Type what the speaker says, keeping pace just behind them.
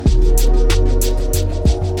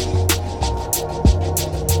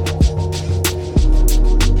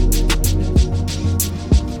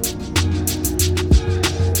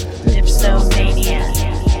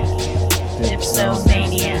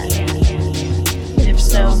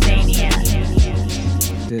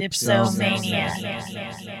Dipsomania.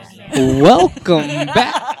 Welcome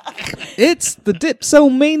back. It's the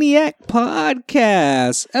Dipsomaniac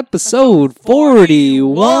Podcast, episode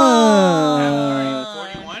 41.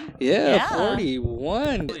 41? Yeah,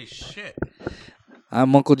 41. Holy shit.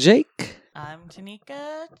 I'm Uncle Jake, I'm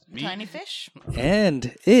Tanika, Me? Tiny Fish.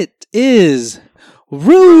 and it is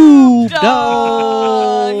Rube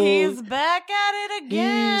Dog. He's back at it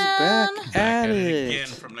again. He's back at Again it.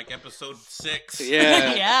 from like episode 6.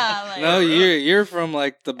 Yeah. Yeah, like No, you're from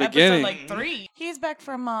like the beginning. episode 3. He's back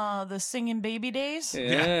from the singing baby days.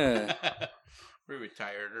 Yeah. We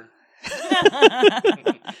retired her.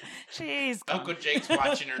 She's Uncle Jake's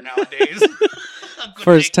watching her nowadays. Uncle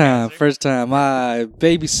First Jake has her. time. I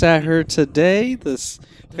babysat her today. This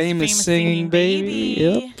famous singing baby.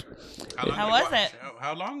 Yep. long How did was you watch? it?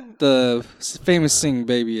 How long? The famous singing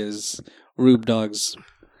baby is Rube Dog's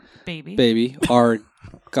baby. baby, our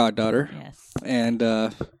goddaughter. Yes. And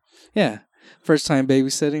yeah, first time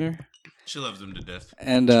babysitting her. She loves him to death.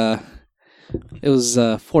 And it was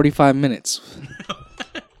 45 minutes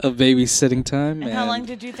of babysitting time. And how long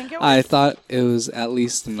did you think it was? I thought it was at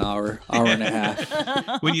least an hour and a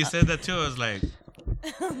half. When you said that too, I was like,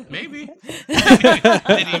 maybe.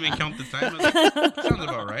 Didn't even count the time. I was like, sounds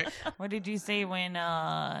about right. What did you say when they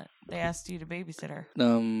asked you to babysit her?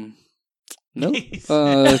 Nope.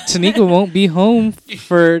 Tanika won't be home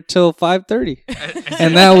for till 5:30,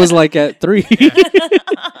 and that was like at 3.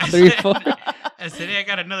 3 or 4. I said, hey, I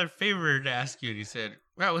got another favor to ask you. And he said,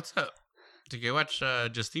 wow, what's up? Did you watch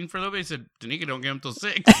Justine for a little bit? He said, Tanika don't get him till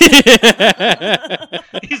 6.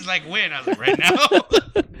 He's like, when? I was like, right now.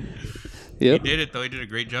 Yep, He did it, though. He did a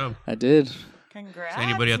great job. I did. Congrats. So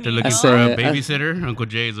anybody out there Nino. looking I for a said- babysitter, Uncle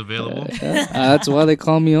Jay is available. That's why they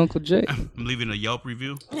call me Uncle Jay. I'm leaving a Yelp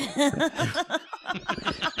review.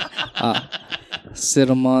 Sit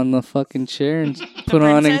him on the fucking chair and put The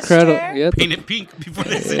on princess Incredible. chair? Yep. Paint it pink before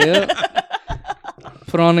they say Yep.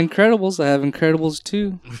 Put on Incredibles. I have Incredibles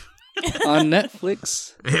 2 on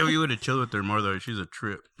Netflix. Hey, we would have chilled with her more, though. She's a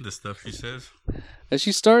trip, the stuff she says. As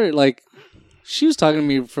she started, like, she was talking to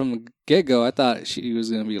me from the get-go. I thought she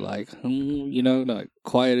was going to be like, like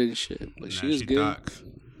quiet and shit. But she Nah, was good. talks.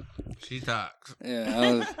 She talks.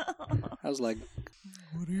 Yeah, I was like,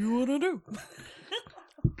 What do you want to do?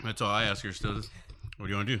 That's all I ask her still. What do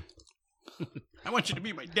you want to do? I want you to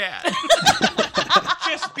be my dad.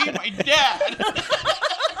 Just be my dad.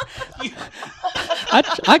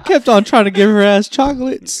 I kept on trying to give her ass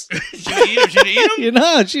chocolates. Should I eat him? Should I eat him? You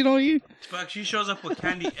know, she don't eat. Fuck, she shows up with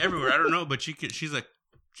candy everywhere. I don't know, but she plays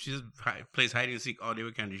hide and seek all day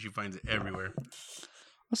with candy. She finds it everywhere.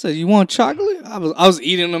 I said, "You want chocolate?" I was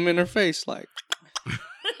eating them in her face, like,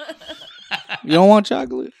 "You don't want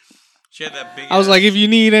chocolate?" She had that big. I was like, "If you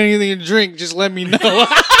need anything to drink, just let me know."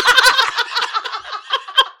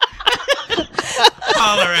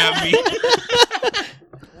 holler at me.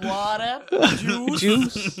 Water,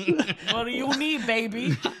 Juice. What do you need,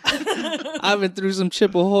 baby? I even threw some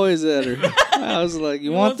Chippehoys at her. I was like,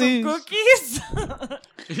 "You want some these?" cookies?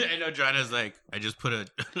 I know Joanna's like, I just put I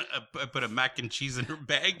put a mac and cheese in her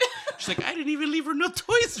bag. She's like, I didn't even leave her no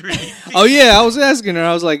toys or anything. Oh yeah, I was asking her.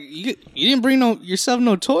 I was like, "You didn't bring yourself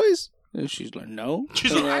no toys?" And she's like, "No."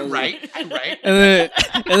 She's And like, I I'm was right. And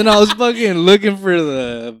then I was fucking looking for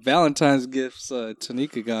the Valentine's gifts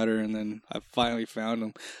Tanika got her, and then I finally found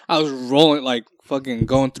them. I was rolling, like, fucking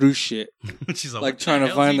going through shit. She's Like, what the trying to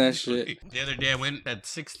hell's find he that doing? shit. The other day I went at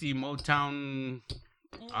 60 Motown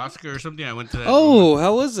Oscar or something. I went to that. Oh,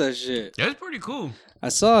 how was that shit? That was pretty cool. I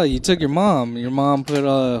saw you took your mom. Your mom put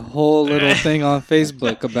a whole little thing on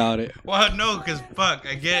Facebook about it. Well, no, because fuck,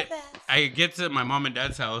 I get to my mom and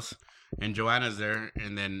dad's house, and Joanna's there,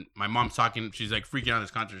 and then my mom's talking. She's like freaking out at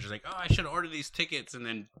this concert. She's like, "Oh, I should order these tickets." And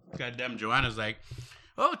then, goddamn, Joanna's like,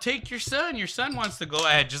 "Oh, take your son. Your son wants to go."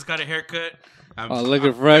 I had just got a haircut.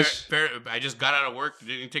 Looking fresh. I just got out of work,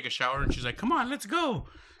 didn't take a shower, and she's like, "Come on, let's go."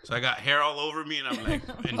 So I got hair all over me, and I'm like,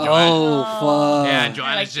 and Oh, fuck. yeah, and You're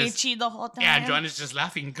Joanna's like just. itchy the whole time. Yeah, and Joanna's just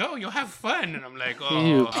laughing. Go, you'll have fun. And I'm like, oh,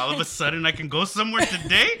 Cute. all of a sudden I can go somewhere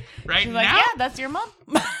today, right She's now. like, yeah, that's your mom.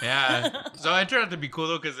 Yeah. So it turned out to be cool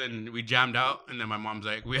though, because then we jammed out, and then my mom's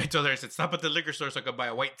like, I told her, I said, stop at the liquor store so I could buy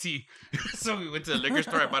a white tee. So we went to the liquor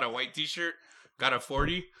store. I bought a white T-shirt, got a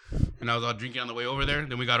 40, and I was all drinking on the way over there.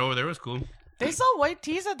 Then we got over there. It was cool. They sell white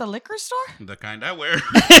tees at the liquor store? The kind I wear.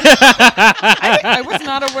 I was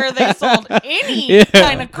not aware they sold any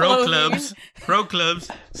kind of clothing. Pro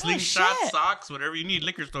clubs, slingshot, shit. socks, whatever you need,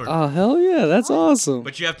 liquor store. Oh, hell yeah. That's awesome.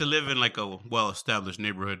 But you have to live in like a well-established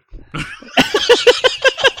neighborhood.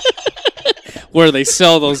 Where they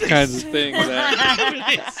sell those kinds of things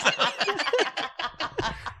at.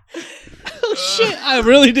 Oh, shit! I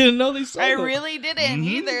really didn't know they sold I them. really didn't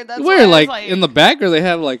either. That's why Where, I was like, in the back, or they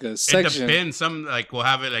have like a It section? depends. Some like will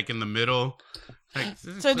have it like in the middle. Like,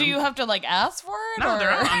 So do you have to like ask for it? No, or? they're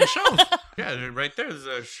out on the shelf. Yeah, they're right there. There's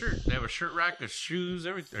a shirt. They have a shirt rack, there's shoes,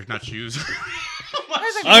 everything. Or not shoes. I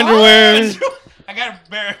was like, Underwear. I got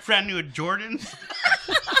a brand new Jordans.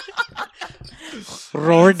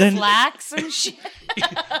 Jordan. Slacks and shit.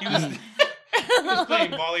 He was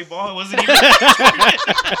playing volleyball. It wasn't even.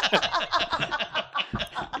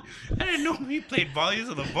 I didn't know he played volleys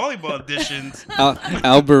on the volleyball editions. Al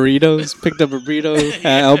Burritos. Picked up a burrito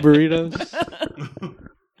at Al Burritos.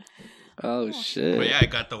 Oh, shit. But yeah, I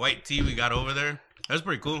got the white tee we got over there. That's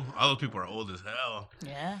pretty cool. All those people are old as hell.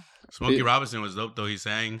 Yeah. Smokey Robinson was dope though. He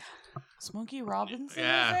sang. Smokey Robinson. Was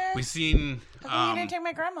Yeah, there? we seen. How come you didn't take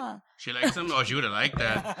my grandma? She likes him. Oh, she would have liked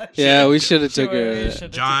that. Yeah, we should have took Sure, her.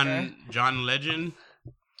 should've John took her. John Legend.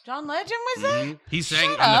 John Legend was there? Mhm. He sang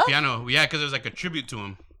Shut on up. the piano. Yeah, because it was like a tribute to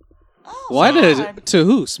him. Oh, Why God. did to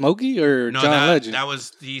who? Smokey or No, John Legend? that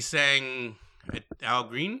was he sang Al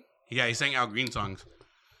Green. Yeah, he sang Al Green songs.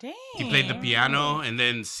 Dang. He played the piano, and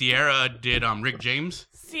then Sierra did Rick James.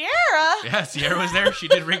 Sierra? Yeah, Sierra was there. She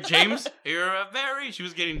did Rick James. She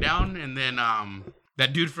was getting down, and then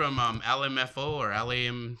that dude from LMFO or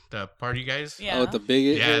LAM, the party guys. Yeah. Oh, with the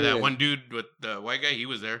big. Yeah, that one dude with the white guy, he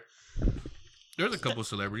was there. There was a couple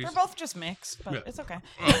celebrities. They're both just mixed, but Yeah. it's okay.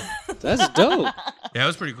 That's dope. Yeah, it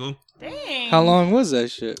was pretty cool. Dang. How long was that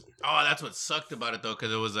shit? Oh, that's what sucked about it though,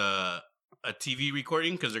 because it was a TV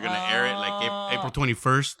recording, because they're gonna air it like April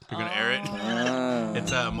 21st. They're gonna air it. Ah.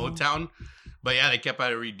 It's Motown. But yeah, they kept out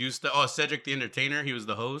to reduce the. Oh, Cedric the Entertainer, he was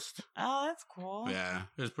the host. Oh, that's cool. Yeah,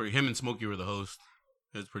 it was pretty. Him and Smokey were the host.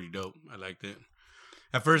 It was pretty dope. I liked it.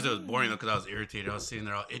 At first, it was boring though because I was irritated. I was sitting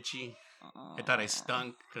there all itchy. I thought I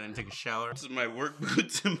stunk because I didn't take a shower. This is my work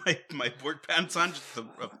boots and my work pants on, just a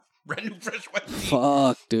brand new fresh white tee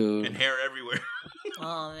Fuck, and dude. hair everywhere.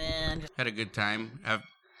 Oh, man. Had a good time.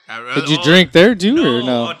 Did you drink there too, or Oh,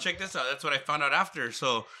 no? check this out. That's what I found out after.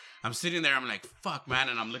 So I'm sitting there. I'm like, fuck, man.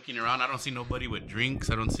 And I'm looking around. I don't see nobody with drinks.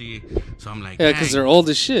 I don't see. So I'm like, Yeah, dang. because they're old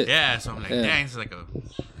as shit. Yeah, so I'm like, Yeah. dang, it's like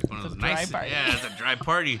one of those dry nice. party. Yeah, it's a dry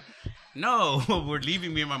party. No, we're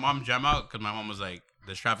leaving. Me and my mom jam out because my mom was like,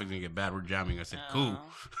 "The traffic's gonna get bad. We're jamming." I said, "Cool."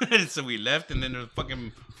 So we left, and then there was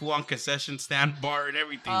fucking full-on concession stand bar and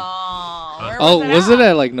everything. Oh, where Oh, was it at?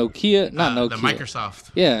 at like Nokia? Not Nokia. The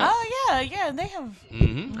Microsoft. Yeah. Oh, yeah, they have. I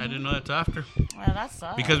didn't know that till after Well, that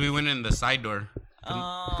sucks. because we went in the side door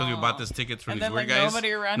because we bought this tickets from And these then, weird like, guys.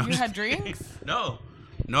 nobody around No, you just had kidding. drinks? No,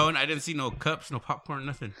 and I didn't see no cups, no popcorn,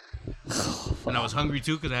 nothing. And I was hungry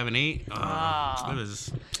too because I haven't ate. It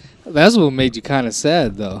was. That's what made you kind of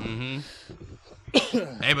sad, though.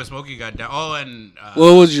 Hey, but Smokey got down. Oh, and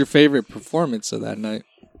What was your favorite performance of that night?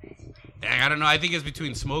 I don't know. I think it's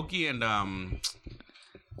between Smokey and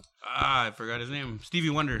I forgot his name. Stevie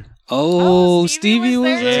Wonder. Oh, Stevie Stevie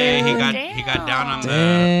was was there there. Yeah, he got down on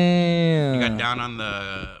Damn. he got down on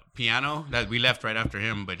the piano. That we left right after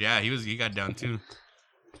him, but yeah, he got down too.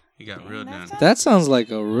 He got real down. That sounds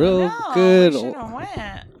like a real No, good. we should've went.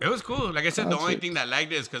 It was cool. Like I said, the only Concert. thing that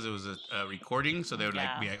lagged it is because it was a recording, so they would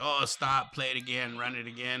like be like, "Oh, stop, play it again, run it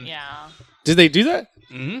again." Yeah. Did they do that?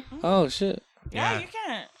 Mm-hmm. Oh shit. Yeah, Yeah. you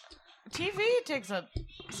can't. TV takes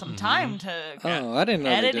some time to Oh, I didn't know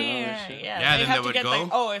they editing. did all Or, that shit. yeah, then have they to would get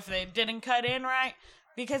go. like, if they didn't cut in right,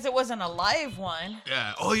 because it wasn't a live one.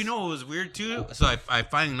 Yeah. Oh, you know what was weird too? So I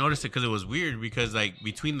finally noticed it because it was weird because like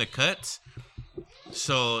between the cuts,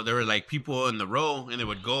 so there were like people in the row and they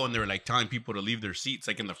would go and they were like telling people to leave their seats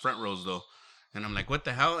like in the front rows though. And I'm like, what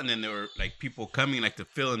the hell? And then there were like people coming like to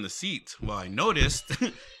fill in the seats. Well, I noticed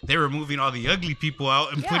they were moving all the ugly people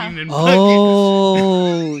out and Yeah. putting in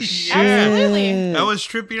Oh Yeah. shit. Absolutely. I was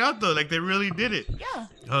tripping out though. Like they really did it. Yeah,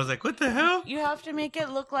 I was like, what the hell? you have to make it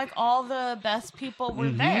look like all the best people were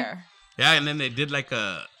there. Yeah, and then they did like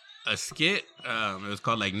a skit. It was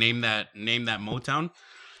called like Name That Motown.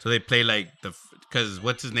 So they play like because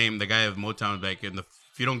what's his name? The guy of Motown, like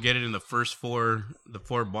if you don't get it in the first four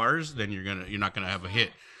bars, then you're not gonna have a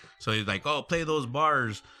hit. So he's like, oh, play those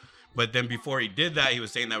bars. But then before he did that, he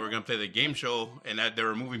was saying that we're gonna play the game show and that they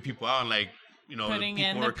were moving people out and like, you know, Putting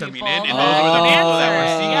people in were the coming people in and that those were the were people that were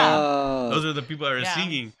dancers, singing. yeah. Those are the people that were Yeah.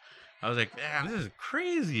 singing. I was like, man, this is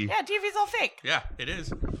crazy. Yeah, TV's all fake. Yeah, it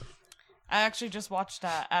is. I actually just watched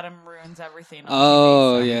Adam Ruins Everything. On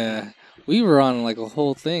Oh TV, so- yeah, we were on like a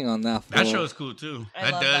whole thing on that. That floor. show is cool too. I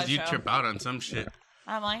That love does that you show. trip out on some shit.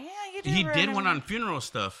 I'm like, yeah, you did. He ruin did one it. on funeral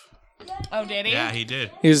stuff. Oh, did he? Yeah, he did.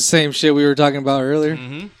 Here's the same shit we were talking about earlier.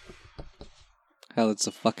 Mm-hmm. Hell, it's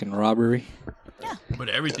a fucking robbery. But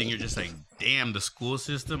everything, you're just like, damn, the school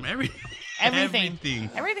system, Everything. everything.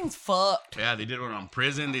 Everything's fucked. Yeah, they did one on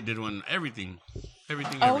prison. They did one everything.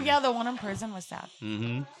 Everything. Oh everything. yeah, the one in prison was sad.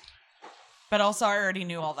 Mm-hmm. But also, I already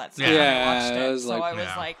knew all that stuff. Yeah. when I watched Yeah, it, it was so like- I was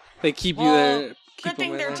Yeah. like, They keep you well, there. Keep good thing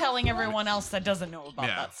them in they're there. telling everyone else that doesn't know about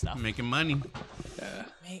Yeah, that stuff. making money. Yeah.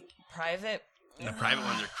 Make private. The private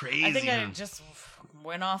ones are crazy. I think I huh? just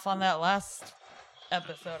went off on that last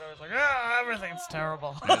episode. I was like, oh, everything's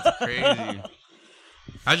terrible. That's crazy.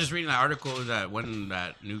 I was just reading that article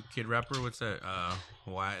that new kid rapper, what's that?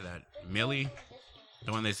 Why that Millie?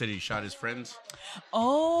 The one they said he shot his friends.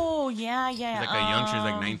 Oh, yeah. He's like a youngster, he's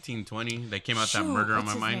like 19, 20. They came out that shoot, murder on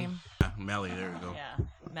what's my his mind. name? Yeah, Melly, there we go. Yeah,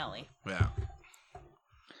 Melly. Yeah.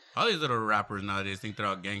 All these little rappers nowadays think they're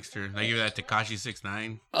all gangster. Like even that Tekashi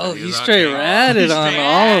 6ix9ine. Oh, He he was all straight gang- ratted He on straight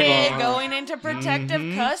all of Hey, them. going into protective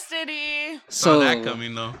Mhm. custody. Saw So that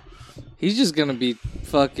coming though. he's just gonna be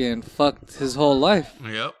fucking fucked his whole life.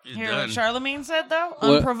 Yep, he's Hear done. what Charlemagne said, though?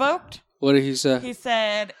 What? Unprovoked. What did he say? He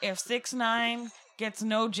said, if 6ix9ine gets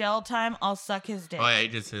no jail time, I'll suck his dick. Oh yeah, he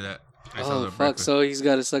did say that. I saw Oh the fuck! breakfast. So he's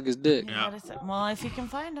got to suck his dick. You Yeah. gotta say, well, if you can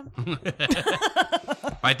find him.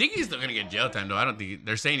 I think he's still gonna get jail time though. I don't think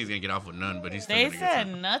they're saying he's gonna get off with none, but he's still They gonna get said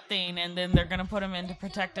some. nothing, and then they're gonna put him into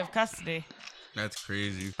protective custody. That's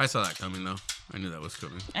crazy. I saw that coming though. I knew that was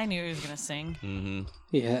coming. I knew he was gonna sing. Mm-hmm.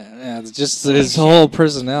 Yeah, it's just his whole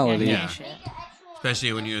personality. Yeah, Yeah. shit.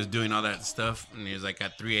 Especially when he was doing all that stuff, and he was like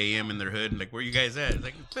at 3 a.m. in their hood, like, where you guys at? It's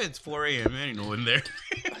like, it's 4 a.m. Man, ain't no one there.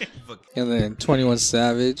 Fuck. And then 21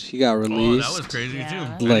 Savage, he got Oh, released. that was crazy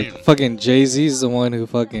Yeah. too. Like fucking Jay-Z's the one who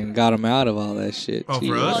fucking got him out of all that shit. Oh, for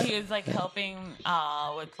Jeez. us? Well, he was like helping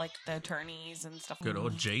with like the attorneys and stuff. Good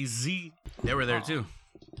old Jay-Z. They were there too.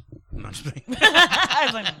 I'm not just playing. I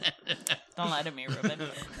was like, don't lie to me, Ruben.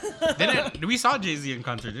 We saw Jay-Z in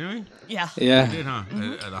concert, didn't we? Yeah. Yeah. We did, huh?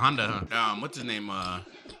 Mm-hmm. The Honda, huh? What's his name?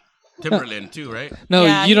 Timberland too, right? No,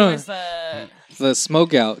 yeah, you he don't. was the- The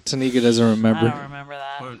smoke out, Tanika doesn't I remember. don't remember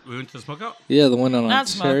that. We went to the smokeout. Yeah, the one on Not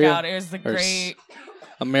Ontario. smoke out. It was the Or great.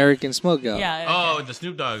 American smoke out. Yeah. Oh, the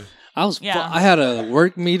Snoop Dogg. I was. Yeah. I had a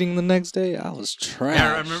work meeting the next day. I was trash.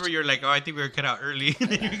 Yeah, I remember you were like, "Oh, I think we were cut out early." And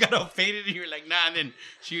then you got all faded, and you were like, "Nah." And then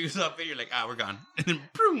she was all faded. You're like, "Ah, we're gone." And then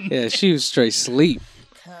boom. Yeah, she was straight sleep.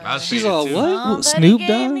 I was She's faded, all, too. what? Somebody Snoop gave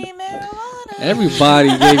Dogg? me marijuana. Everybody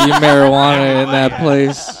gave you marijuana in that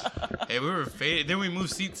place. Hey, we were faded. Then we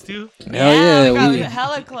moved seats too. Hell we yeah, got we,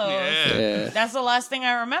 hella close. Yeah. yeah. That's the last thing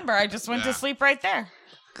I remember. I just went Yeah. to sleep right there,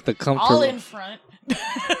 The all comfortable. in front.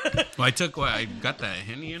 Well, I got that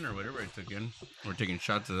Henny in or whatever I took in. We're taking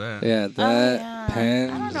shots of that. Yeah, that yeah.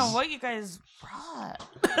 pens. I don't know what you guys brought.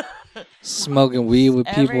 Smoking weed with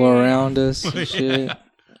people Every- around us and shit.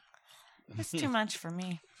 It's too much for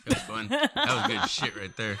me. It was fun. That was good shit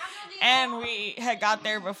right there. And we had got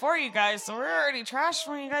there before you guys, so we were already trashed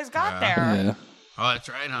when you guys got Yeah. there. Yeah. Oh, that's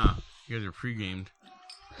right, huh? You guys are pre-gamed.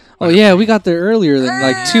 Oh yeah, we got there earlier than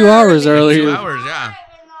like 2 hours Early. earlier. 2 hours, yeah.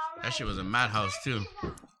 That shit was a madhouse too.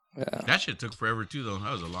 Yeah. That shit took forever too, though.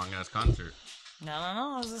 That was a long ass concert. No,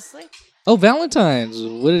 I was asleep. Oh, Valentine's.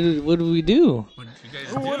 What did we do? What did you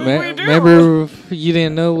guys What do? did we do? Remember, you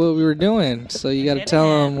didn't know what we were doing, so you got to Didn't.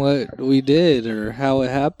 tell them what we did or how it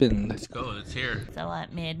happened. Let's go. Let's hear. So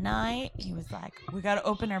at midnight, he was like, "We gotta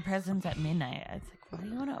open our presents at midnight." I was like, "Why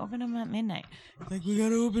do you want to open them at midnight?" He's like, "We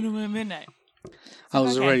gotta open them at midnight." I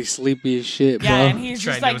was okay. already sleepy as shit, Yeah, bro. and he's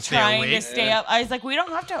just Trying to like stay trying to awake. stay up. I was like, "We don't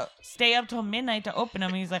have to stay up till midnight to open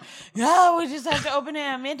them." He's like, "Yeah, we just have to open it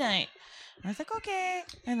at midnight." I was like, "Okay."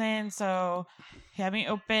 And then so he had me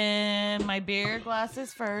open my beer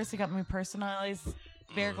glasses first. He got me personalized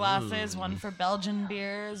beer glasses, one for Belgian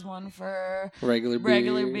beers, one for regular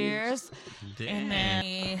beers. Damn. And then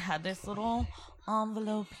he had this little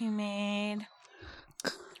envelope he made.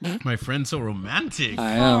 My friend's so romantic.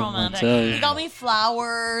 I So am. I romantic. tell He you. got me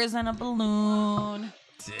flowers and a balloon.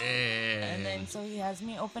 Damn. And then so he has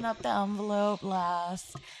me open up the envelope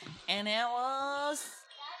last. And it was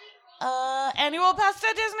annual pass to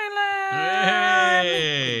Disneyland.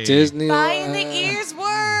 Hey. Disney. Buying the ears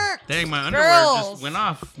work. Dang, my underwear Girls. just went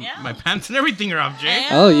off. Yeah. My pants and everything are off, Jay.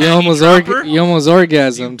 And- Oh, you Panty almost dropper? you almost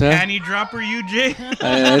orgasmed, huh? Panty dropper, you, Jay.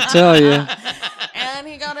 I tell you. And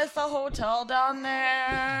he got us a hotel down there.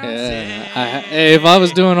 Yeah. Hey, if I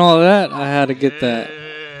was doing all that, I had to get that.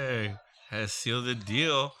 Hey, had to seal the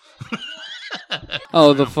deal.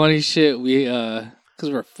 Oh, the funny shit, we cause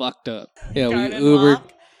we're fucked up. Yeah, we Garden Ubered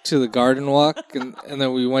walk. to the garden walk, and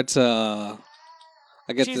then we went to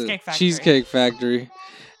I get the Cheesecake Factory. Cheesecake Factory,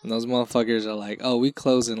 and those motherfuckers are like, "Oh, we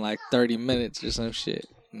close in like 30 minutes or some shit."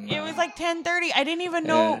 It was like 10:30. I didn't even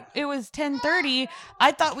know Yeah. it was 10:30.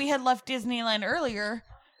 I thought we had left Disneyland earlier.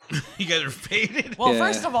 You guys are faded. Well, Yeah.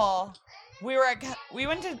 first of all, we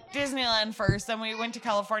went to Disneyland first, then we went to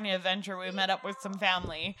California Adventure. We met up with some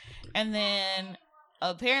family, and then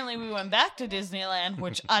apparently we went back to Disneyland,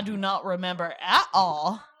 which I do not remember at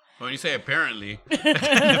all. When you say apparently, that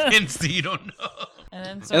depends. You don't know.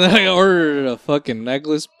 And And then I ordered a fucking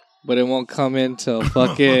necklace, but it won't come in till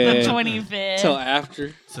fucking 25th. till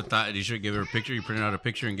after. So thought you should give her a picture. You printed out a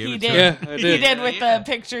picture and gave He it did. to her. Yeah, I He did. did with Yeah. the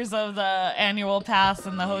pictures of the annual pass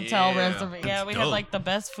and the hotel Yeah, reservation. Yeah, that's we had dope. like the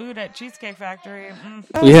best food at Cheesecake Factory.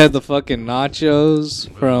 We had the fucking nachos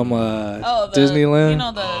from Disneyland. You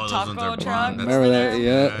know the Oh, those ones taco are bomb. truck. That's- Remember that?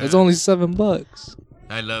 Yeah, it's only $7.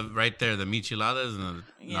 I love right there the micheladas and the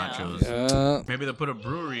Yeah. nachos. Yeah, Maybe they'll put a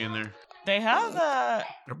brewery in there. They have A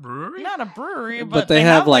brewery? not a brewery, but they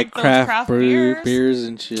have like those craft brew beers. beers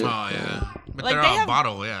and shit. Oh yeah, but Like, they're they all have-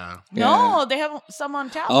 bottle. Yeah. No, they have some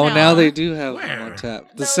on tap. Oh, now now they do have them Where? on tap.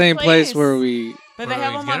 The The same place place. where we. But they Where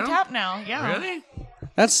have we them get on 'em? tap now. Yeah. Really?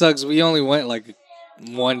 That sucks. We only went like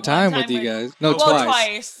one time with time you with- guys. No, Well,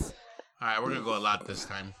 twice. All right, we're gonna go a lot this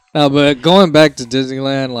time. No, but going back to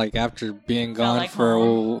Disneyland, like after being gone like for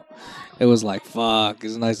home. it was like fuck.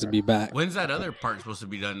 It's nice to be back. When's that other part supposed to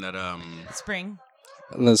be done? That Spring.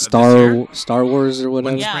 The this year? Star Wars or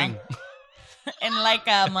whatever. when's Yeah. spring? In like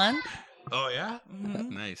a month. Oh yeah, Mhm.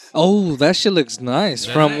 nice. Oh, that shit looks nice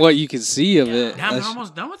Does from it? what you can see of Yeah. it. Damn, That they're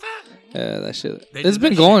almost done with that. yeah, that shit. They It's did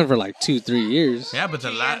been that going for like 2-3 years. Yeah, but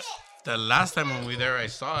 2 years? the last time when we were there, I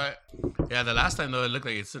saw it. Yeah, the last time though, it looked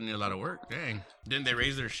like it still needed a lot of work. Dang, didn't they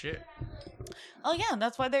raise their shit? Oh yeah,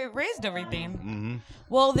 that's why they raised everything. Mm-hmm.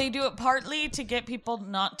 Well, they do it partly to get people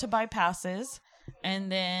not to buy passes,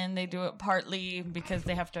 and then they do it partly because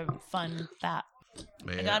they have to fund that.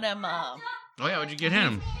 I got him Oh yeah, what'd you get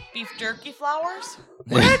him? beef jerky flowers.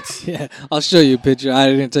 What? Yeah, I'll show you a picture. I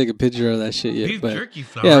didn't take a picture of that shit yet. Beef but jerky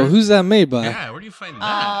flour. yeah, who's that made by? Yeah, where do you find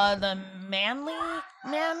that? The Manly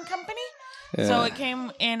Man Company. Yeah. So it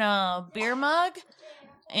came in a beer mug,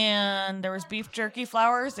 and there was beef jerky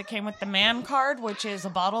flowers. It came with the Man card, which is a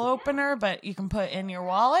bottle opener, but you can put in your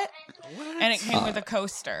wallet. And it came with a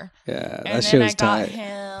coaster. Yeah, And that then shit I was got tight.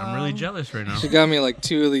 him. I'm really jealous right now. She got me like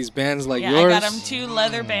 2 of these bands like Yeah, yours. I got him 2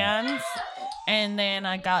 leather bands, and then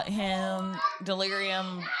I got him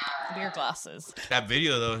Delirium beer glasses. That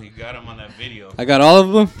video though, you got him on that video. I got all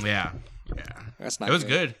of them. Yeah. That's not. It was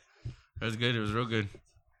good. It was good. It was real good.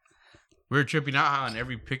 We were tripping out how in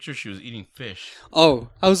every picture she was eating fish. Oh,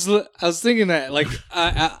 I was thinking that like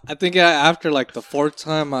I think after like the 4th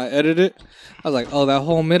time I edited it, I was like, oh, that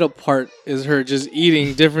whole middle part is her just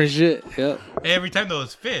eating different shit. Yep. Every time though, it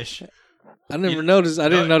was fish. I never noticed. I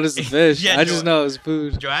didn't No, notice the fish. yeah, I just know it was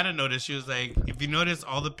food. Joanna noticed. She was like, if you notice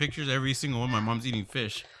all the pictures, every single one, my mom's eating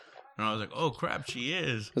fish. And I was like, oh crap, she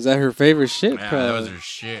is. Was that her favorite shit? Yeah, that was her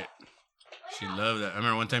shit. She loved that. I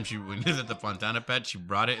remember one time when we was at the Fontana pad, she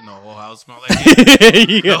brought it and the whole house smelled like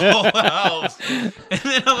it. The whole house. And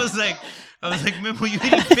then I was like, "Mim, were you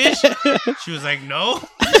eating fish?" She was like, "No."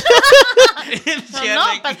 And she had, No,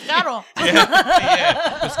 like- pescado.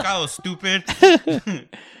 yeah, pescado, stupid.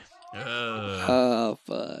 Oh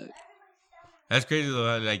fuck. That's crazy though.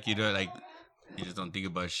 How, like you know, like you just don't think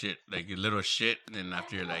about shit, like your little shit, and then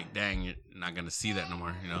after you're like, "Dang, you're not gonna see that no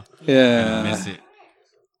more," you know? You Yeah. miss it.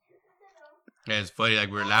 Yeah, it's funny.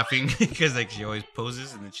 Like we're laughing because like she always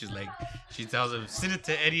poses, and then she's like, she tells him, "Send it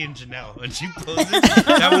to Eddie and Janelle," and she poses.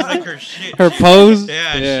 That was like her shit. Her pose.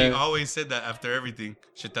 Yeah, she Yeah. always said that after everything.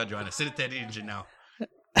 She thought Joanna, "Send it to Eddie and Janelle."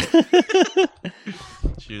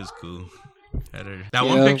 She was cool. Had her. That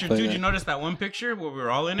one Yeah, picture but too. yeah. Did you notice that one picture where we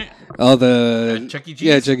were all in it? Oh, the Chuck E. Cheese?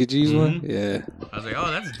 Yeah, Chuck E. Cheese one. Mhm. Yeah. I was like,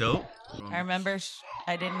 "Oh, that's dope." I remember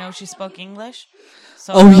I didn't know she spoke English.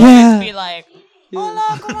 So Oh, I would yeah. always be like,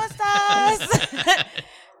 hola, ¿cómo estás?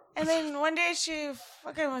 And then one day she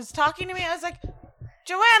fucking was talking to me. I was like,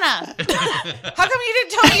 Joanna, how come you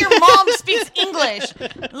didn't tell me your mom speaks English?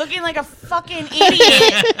 Looking like a fucking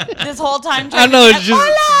idiot this whole time. I trying know. to be like,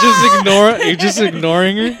 "Hola!" You're just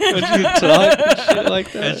ignoring her when she talk and shit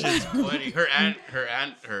like That's that. just funny.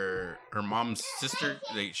 Her mom's sister,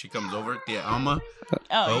 like, she comes over, Tia Alma.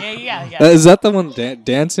 Oh, yeah. Is that the one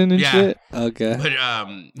dancing and Yeah. shit? Okay.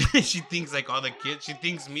 But she thinks like all the kids, she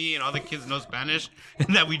thinks me and all the kids know Spanish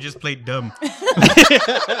and that we just play dumb.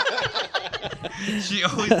 She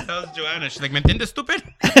always tells Joanna, she's like, "¿Me entiendes, stupid?"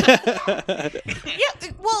 Yeah,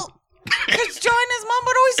 well, because Joanna's mom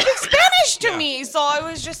would always speak Spanish to Yeah. me. So I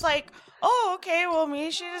was just like, oh, okay, well, me,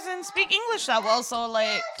 she doesn't speak English that well. So,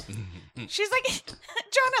 like, she's like,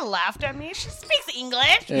 Joanna laughed at me. She speaks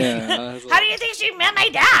English. Yeah. I was How like- do you think she met my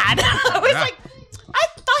dad? I was Yeah. like, I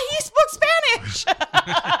thought he spoke Spanish.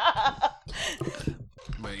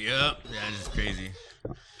 But yeah, it's just crazy.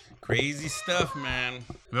 crazy stuff, man.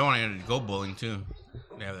 We wanted to go bowling too.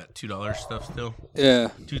 They have that $2 stuff still. Yeah.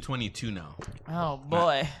 $2.22 now. Oh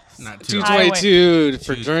boy. Not $2.22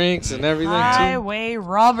 for drinks and everything too. Highway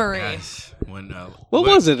robbery. Yes. When, what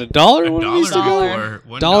was it? $1 A when we used to go?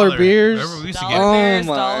 $1 Dollar beers. Remember we used to Dollar get. beers,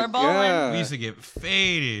 dollar bowling. God. We used to get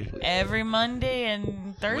faded. Every Monday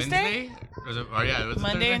and Thursday. Wednesday? Was it, oh yeah, was it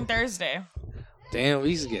Monday Thursday? and Thursday. Damn, we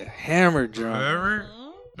used to get hammered drunk.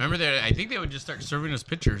 Remember that? I think they would just start serving us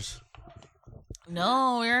pitchers.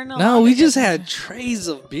 No, we weren't. No, we just had trays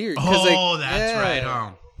of beer. Oh, that's right,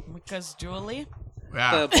 huh? Because Julie,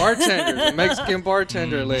 Yeah, The bartender, the Mexican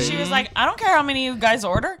bartender lady. she was like, I don't care how many you guys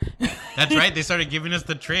order. that's right. They started giving us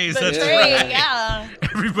the trays. The That's tray, right. yeah.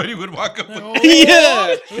 Everybody would walk up with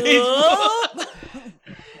Yeah. Oh.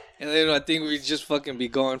 And then I think we'd just fucking be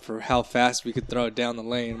going for how fast we could throw it down the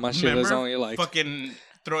lane. My shit was Remember only like fucking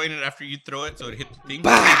throwing it after you throw it so it hit the thing.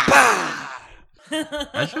 bah, bah.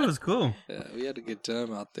 That shit was cool. Yeah, we had a good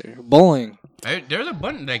time out there. Bowling. There's a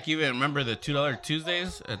bunch, like, even remember the $2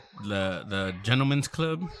 Tuesdays at the Gentleman's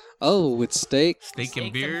Club? Oh, with steak. Steak and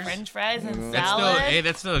Steaks beers. French fries and That still, salad.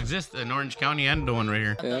 that still exists in Orange County and the one right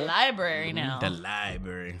here. The Yeah. library now. The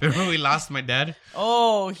library. Remember we lost my dad?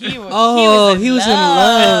 Oh, he was. Oh, he was in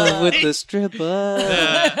love with the stripper.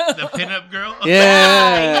 The pinup girl?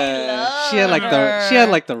 Yeah, she had like her. she had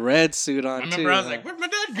like the red suit I on remember too. I was like, where'd my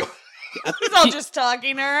dad go? He's all just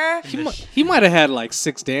talking to her. he might have had like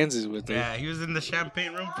 6 dances with her. Yeah, he was in the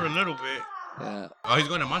champagne room for a little bit. Yeah. Oh, he's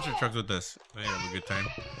going to Monster Trucks with us. We had a good time.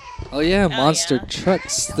 Oh yeah, Monster yeah.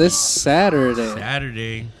 Trucks this Saturday.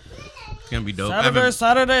 Saturday. It's going to be dope. Saturday. I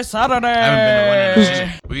haven't been to one in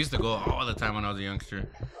a We used to go all the time when I was a youngster.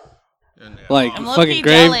 And, Like I'm fucking low-key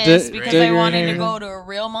grave jealous because I digger wanted and to everything. go to a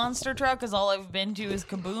real monster truck because all I've been to is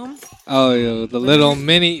Kaboom. Oh yeah, the little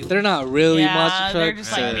mini. They're not really Yeah, Monster they're Trucks.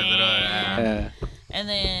 just like Yeah, me. yeah. And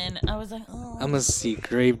then I was like, oh, I'm gonna see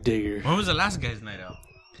Grave Digger. When was the last guy's night out?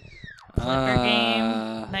 Flipper game,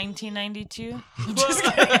 Uh, 1992. Just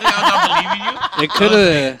kidding. I was It could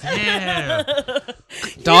have not believing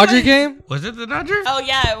you. Damn. Dodger game. Was it the Dodgers? Oh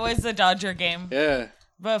yeah, it was the Dodger game Yeah.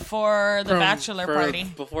 before the bachelor party.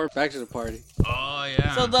 Before bachelor party. Oh,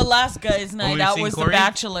 yeah. So the last guy's night we out seen was the Corey?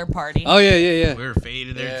 bachelor party. Oh yeah, yeah, yeah. we were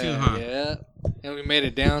faded there too, huh? Yeah. And we made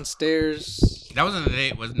it downstairs. That wasn't the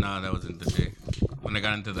day. No, that wasn't the day. When I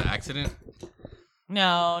got into the accident?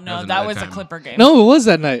 No, was that another was a time. Clipper game. No, it was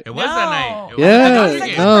that night. It was No. that night. It was Yeah. the That Dodger was a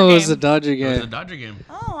game. Clipper No, it was game. the Dodger It was the game. Dodger game.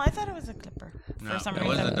 Oh, I thought it was a Clipper No, for some it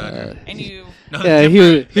was the reason. Dodger. And you, No, Yeah, the he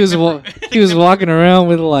was he was walking around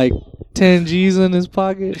with like 10 G's in his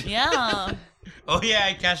pocket, yeah. Oh, yeah,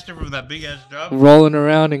 I cashed it from that big ass job. rolling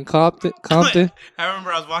around in Compton. I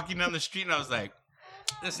remember I was walking down the street and I was like,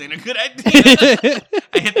 this ain't a good idea.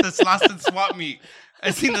 I hit the Slauson swap meet.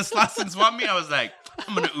 I seen the Slauson swap meet. I was like,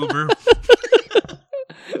 I'm going to Uber.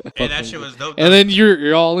 Hey, that shit was dope. And then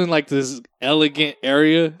you're all in like this elegant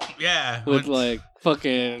area yeah. with like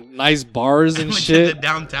fucking nice bars I and went to shit. the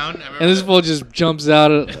downtown. I remember And this fool just jumps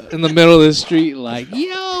out in the middle of the street like,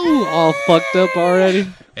 yo, all fucked up already.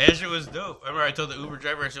 Hey, that shit was dope. I remember I told the Uber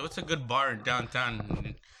driver, I said, what's a good bar in downtown?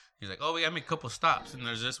 And he's like, oh, we gotta make a couple stops. And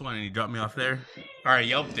there's this one. And he dropped me off there. Or I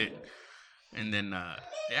Yelped it. And then,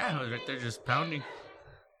 yeah, I was right there just pounding.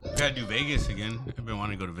 We gotta do Vegas again. I've been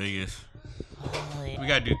wanting to go to Vegas. We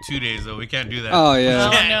gotta do 2 days, though. We can't do that. Oh,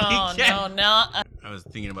 No, yeah. no. I was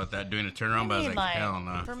thinking about that, doing a turnaround, but I was like, hell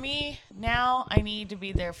no. For me, now I need to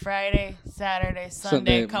be there Friday, Saturday,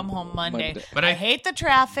 Sunday, come home Monday. But I I- hate the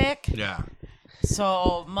traffic, Yeah.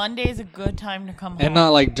 so Monday's a good time to come home. And not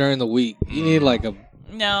like during the week. You need like a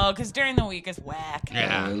No, because during the week is whack.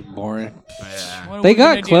 Yeah. it's boring. Yeah. What are They we got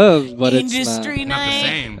gonna do? clubs, but it's Industry Not the night,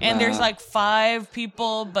 same. and there's Nah. like 5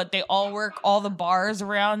 people, but they all work all the bars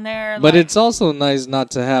around there. But like, it's also nice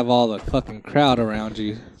not to have all the fucking crowd around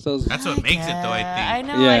you. So That's what makes it, though, I I think.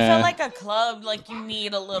 know. I Yeah. feel like a club, like you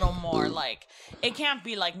need a little more. Like it can't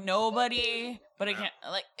be like nobody, but it can't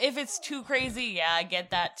like if it's too crazy. Yeah, I get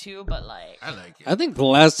that too. But like, I like it. I think the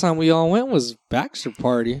last time we all went was Baxter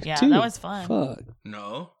Party. Yeah, too. that was fun. Fuck.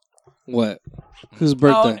 No. What? Whose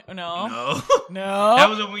birthday? oh no, No. no. That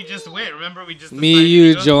was when we just went. Remember, we just Me, decided you,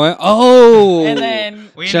 to go? Joanne. Oh. And then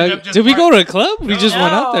We ended up Chuck, just did we par- go to a club? We just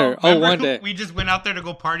went out there. Oh, Remember, one day. We just went out there to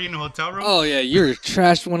go party in a hotel room. Oh yeah, you're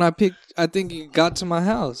trashed when I think you got to my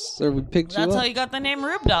house or we picked that's you how up. you got the name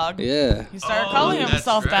Rube Dog. Yeah. He started Oh, calling that's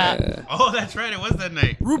himself right. that. Oh, that's right. It was that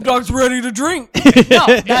night. Rube Dog's ready to drink. No,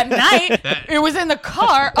 that night That- it was in the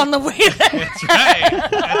car on the way there. That's right.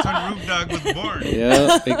 That's when Rube Dog was born.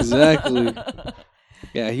 Yeah, exactly.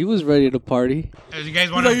 Yeah, he was ready to party. As you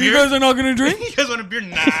guys want a beer? are not gonna drink. You guys want a beer?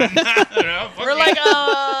 Nah. No, fuck We're it.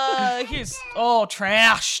 like, he's just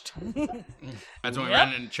trashed. That's when we Yep.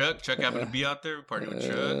 ran into Chuck. Chuck happened to be out there partying with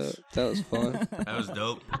Chucks. That was fun. That was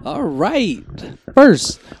dope. All right.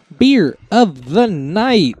 First beer of the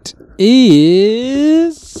night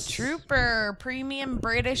is Trooper Premium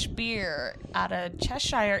British Beer out of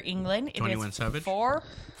Cheshire, England. It 21 is Savage?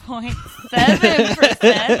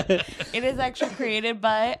 4.7%. It is actually created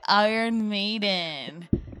by Iron Maiden.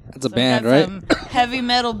 That's a So we band, got right? some heavy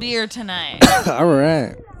metal beer tonight. All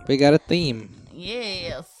right. We got a theme.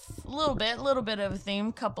 Yes, a little bit of a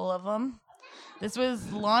theme, couple of them. This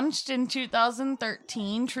was launched in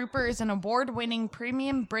 2013. Trooper is an award-winning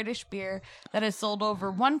premium British beer that has sold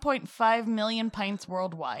over 1.5 million pints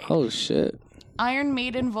worldwide. Oh shit. Iron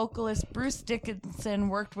Maiden vocalist Bruce Dickinson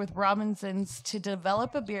worked with Robinsons to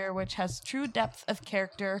develop a beer which has true depth of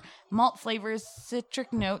character, malt flavors,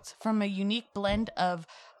 citric notes from a unique blend of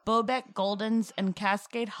Bobek Goldens and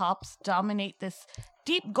Cascade hops dominate this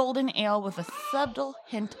deep golden ale with a subtle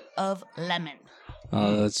hint of lemon.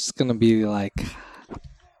 Oh, it's just gonna be like.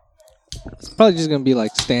 It's probably just gonna be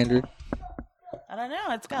like standard. I don't know.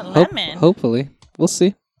 It's got lemon. Hopefully, we'll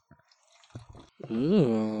see.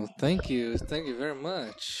 Ooh, thank you very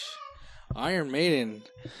much. Iron Maiden.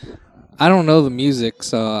 I don't know the music,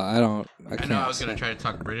 so I I can't. know I was going to try to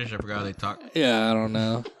talk British. I forgot how they talk. Yeah, I don't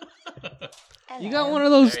know. Hello. You got one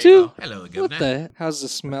of those There you too? go. Hello, What governor. the? How's the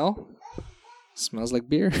smell? Smells like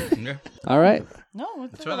beer. Yeah. All right. No,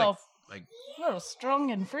 it's That's a why, little, little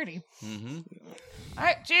strong and fruity. Mm-hmm. All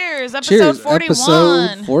right, cheers. Episode Cheers. 41.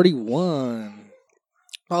 Episode 41.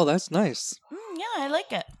 Oh, that's nice. Yeah, I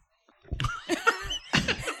like it.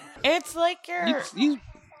 It's like your You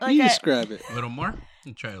like you a, describe it. A little more?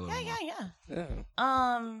 Let try a little more. yeah.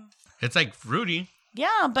 Yeah. It's like fruity.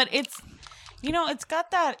 Yeah, but it's it's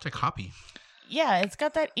got that It's like hoppy. it's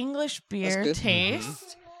got that English beer good.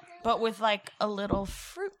 taste, but with like a little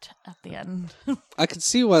fruit at the end. I could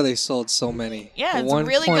see why they sold so many. Yeah, it's One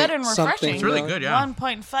really point good and something refreshing. It's really million. good, yeah.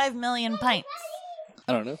 1.5 million pints.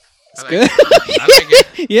 I don't know. It's I like good. it. I like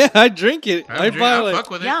it. Yeah, I drink it. I I'd buy like fuck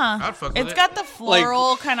with it. Yeah, I'd fuck with it's it. got the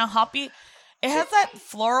floral kind of hoppy. It has that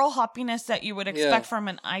floral hoppiness that you would expect from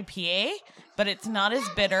an IPA, but it's not as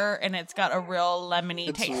bitter, and it's got a real lemony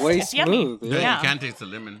It's taste. way It's yummy, smooth. Yeah, Yeah. you can taste the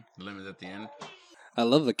lemon. The lemon's at the end. I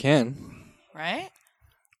love the can. right?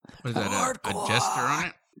 What is that? A jester on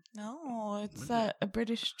it? No, it's a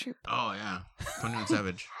British troop. Oh, yeah. 21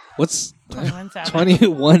 Savage. What's 21 Savage.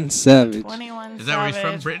 21 Savage? 21 Is that where he's from,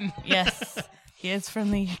 Savage. Britain? Yes, he is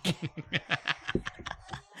from the UK.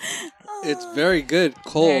 It's very good,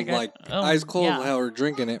 cold, Very good. like Oh, ice cold. yeah. How we're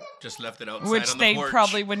drinking it. Just left it outside Which on the they porch.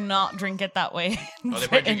 probably would not drink it that way. Oh, they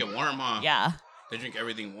probably drink it warm, huh? Yeah. They drink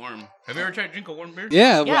everything warm. Have you ever tried to drink a warm beer?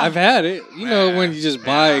 Yeah, Yeah. I've had it. You know when you just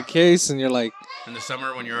buy a Yeah. case and you're like, In the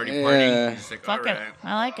summer when you're already Yeah. partying, you're just like, Fuck all it. right.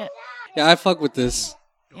 I like it. yeah, I fuck with this.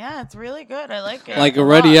 Yeah, it's really good. I like it. Like a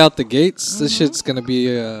already lot. out the gates, this shit's gonna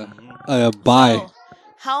be a buy. So,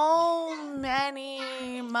 how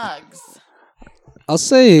many mugs? I'll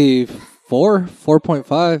say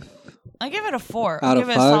 4.5. I give it a 4. Out I of give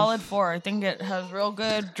it a 5? solid 4. I think it has real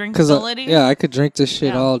good Cause drinkability. yeah, I could drink this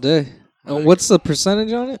shit Yeah. all day. And what's the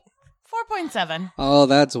percentage on it? 4.7. Oh,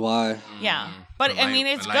 that's why. Yeah, but I mean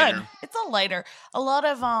it's good. It's a lighter. A lot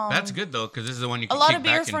of That's good though, because this is the one you A can lot kick of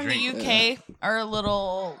back beers and from drink. the UK are a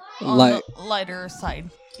little on Light. the lighter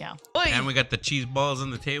side. Yeah. Oy. And we got the cheese balls on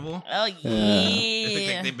the table. Oh They think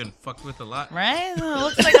yeah. like they've been fucked with a lot. Right? It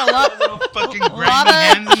looks like a lot. Little fucking A grinding lot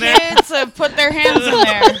hands of in there. kids have put their hands in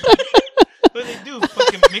there. What do they do?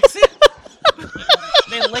 Fucking mix it?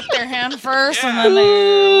 They lick their hand first, and then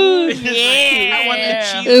they. It's like, I want the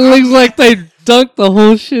cheese. It looks like they dunked the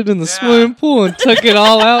whole shit in the Yeah. swimming pool and took it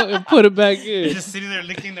all out and put it back They're in. just sitting there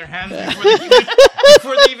licking their hands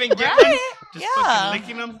before they even get one. Right? Just Yeah. fucking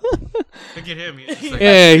licking them. Look at him. He's just like,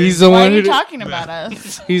 Yeah, he's the Why one are who you did, talking about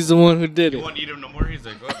us? he's the one who did You it. won't eat him no more. He's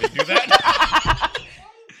like, oh, they do that?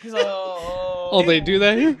 So, Oh, they do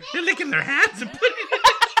that here? They're licking their hands and putting it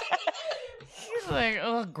he's like,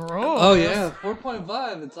 oh, gross. Oh yeah,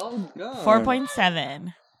 4.5. It's all gone.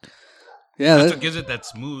 4.7. Yeah, That's that, what gives it that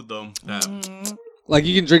smooth, though. That, like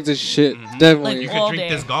you can drink this shit. Mhm. Definitely. you Like, all could drink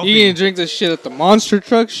day. this golf. You can drink this shit at the Monster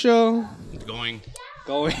Truck Show. Going.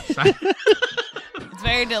 Going. It's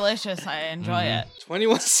very delicious. I enjoy it.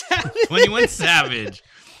 21 Savage. 21 Savage.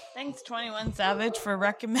 Thanks, 21 Savage, for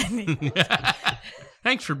recommending.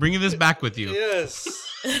 Thanks for bringing this back with you. Yes.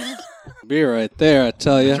 Beer right there, I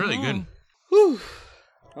tell you. It's really good. Whew.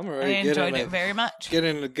 I'm I already enjoyed it very much.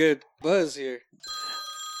 getting a good buzz here.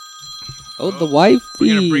 Oh, the wifey. We're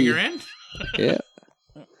going to bring her in? Yeah.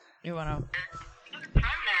 You want to?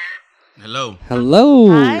 Hello. Hello.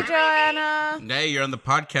 Hi, Joanna. Hey, you're on the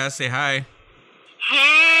podcast. Say hi.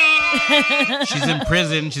 She's in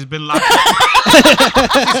prison. She's been locked up.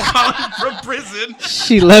 She's calling from prison.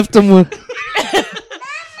 She left him with.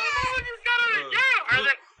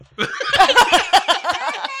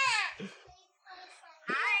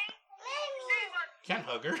 Can't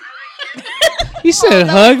hug her. He said,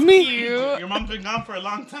 "Hug me." Cute. Your mom's been gone for a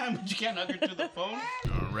long time, but you can't hug her through the phone.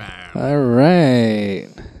 All right. All right.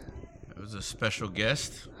 It was a special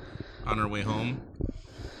guest on her way home.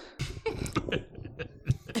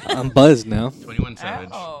 I'm buzzed now. 21 Savage.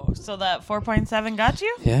 Oh, so that 4.7 got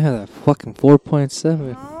you? Yeah, that fucking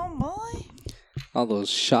 4.7. Oh, boy. All those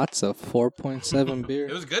shots of 4.7 beer.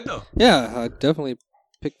 It was good though. Yeah, I definitely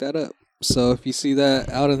picked that up. So if you see that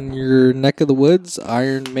out in your neck of the woods,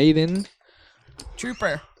 Iron Maiden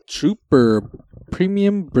Trooper. Trooper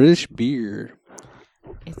Premium British Beer.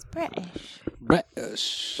 It's British.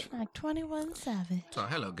 British. Like 21 Savage. So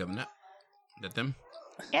hello, Governor. That them?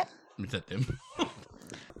 Yep. Is that them?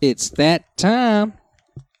 It's that time.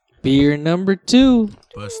 Beer number 2.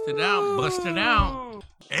 Bust it out. Bust it out.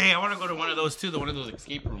 Hey, I want to go to one of those too. One of those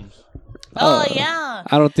escape rooms. Oh, yeah.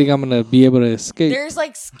 I don't think I'm gonna be able to escape.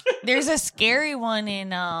 There's a scary one in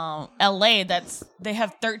LA they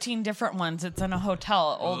have 13 different ones. It's in a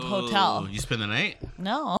hotel, old hotel. You spend the night?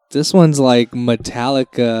 No. This one's like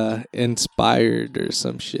Metallica inspired or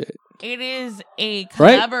some shit. It is a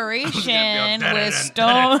Right? collaboration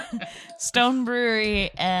all with Stone Brewery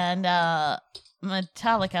and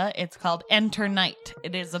Metallica. It's called Enter Night.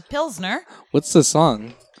 It is a Pilsner. What's the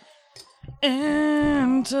song?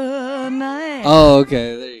 Enter Night. Oh,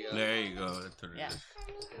 okay. There you go. There you go. That's what it Yeah. is.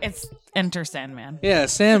 It's Enter Sandman. Yeah,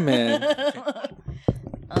 Sandman.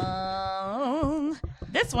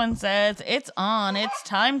 This one says, it's on. It's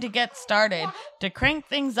time to get started, to crank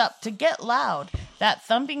things up, to get loud. That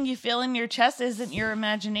thumping you feel in your chest isn't your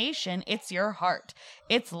imagination. It's your heart.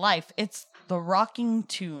 It's life. It's the rocking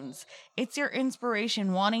tunes. It's your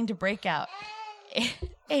inspiration wanting to break out. It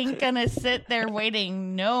ain't gonna sit there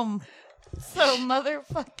waiting. No. So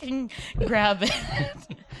motherfucking grab it.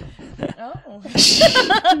 Oh.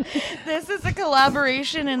 This is a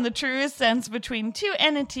collaboration in the truest sense between two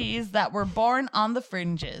entities that were born on the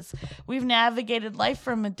fringes. We've navigated life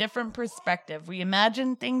from a different perspective. We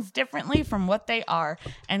imagine things differently from what they are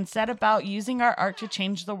and set about using our art to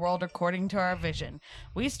change the world according to our vision.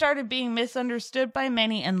 We started being misunderstood by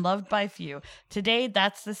many and loved by few. Today,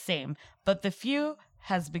 that's the same, but the few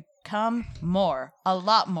has become more, a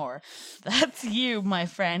lot more. That's you, my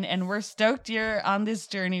friend, and we're stoked you're on this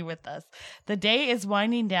journey with us. The day is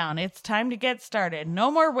winding down. It's time to get started. No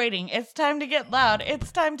more waiting. It's time to get loud.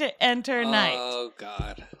 It's time to enter night. Oh,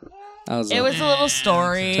 God. It was a little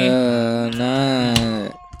story.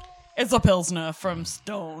 Tonight. It's a Pilsner from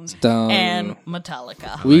Stone and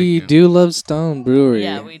Metallica. We like it. do love Stone Brewery.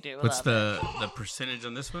 Yeah, we do. What's love the percentage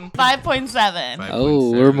on this one? 5.7. 5.7. Oh,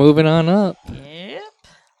 we're moving on up. Yep.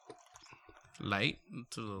 Light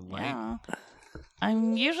to the light. Yeah.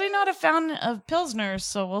 I'm usually not a fan of Pilsners,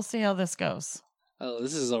 so we'll see how this goes. Oh,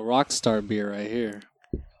 this is a Rockstar beer right here.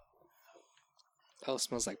 Oh, it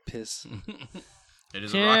smells like piss. It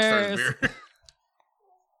is a Rockstar's Cheers. beer.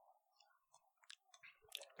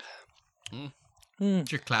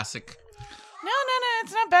 It's your classic. No,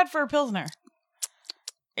 it's not bad for a Pilsner.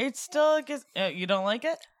 It's still gets. You don't like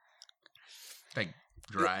it? Like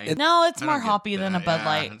dry. No, it's I more don't get hoppy than a that. Bud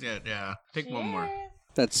Yeah, Light. Yeah. Take one more.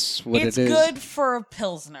 That's what It's it is. good for a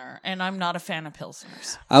Pilsner, and I'm not a fan of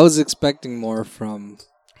Pilsners. I was expecting more from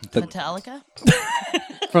the Metallica?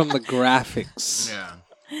 graphics Yeah.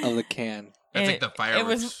 of the can. That's like the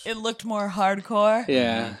fireworks. It looked more hardcore.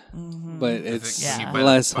 Yeah, Mm-hmm. but It's it's like Yeah. you buy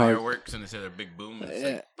less the hard. fireworks and instead of a big boom. It's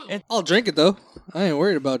Yeah. like, I'll drink it though. I ain't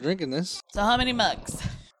worried about drinking this. So how many mugs?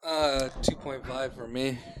 2.5 for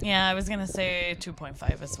me. Yeah, I was gonna say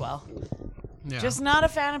 2.5 as well. yeah. Just not a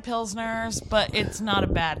fan of Pilsners, but it's not a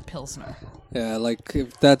bad Pilsner. Yeah, like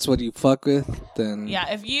if that's what you fuck with, then Yeah,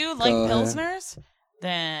 if you like Go ahead. Pilsners,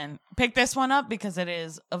 then pick this one up because it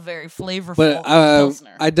is a very flavorful But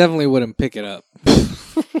Pilsner. I definitely wouldn't pick it up.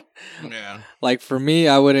 yeah. Like for me,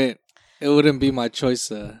 I wouldn't. It wouldn't be my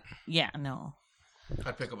choice. Yeah, no.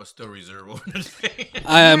 I'd pick up a Still Reserve.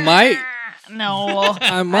 I might. No.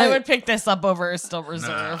 I might. I would pick this up over Still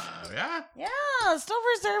Reserve. Yeah. Yeah, Still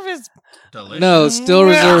Reserve is... Delicious. No, Still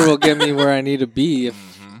Reserve will get me where I need to be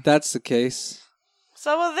if that's the case.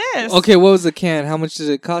 So will this. Okay, what was the can? How much did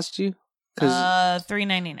it cost you?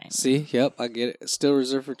 $3.99. See, yep, I get it. Still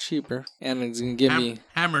Reserve for cheaper, and it's gonna give me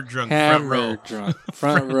Hammer drunk front row. hammer drunk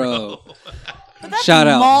front row. But that's Shout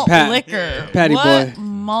out, malt Pat- liquor. Patty what boy.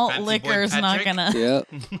 Malt Fancy liquor boy is not Patrick. gonna.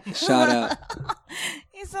 Yep. Shout out.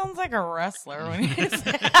 He sounds like a wrestler when he's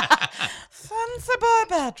Fancy Boy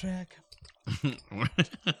Patrick.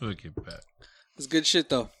 Look at that. It's good shit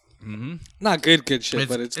though. Mm-hmm. Not good shit,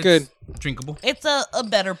 but it's good. Drinkable. It's a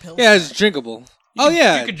better pill. Yeah, it's drinkable. Oh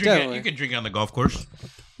yeah, You could drink definitely. it. You could drink it on the golf course.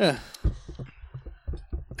 Yeah.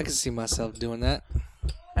 I can see myself doing that.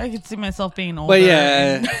 I could see myself being older. But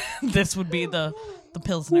yeah, and this would be the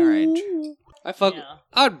Pilsner age. I fuck. Yeah.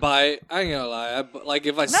 I'd buy it. I ain't gonna lie. like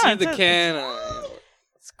if I see the can,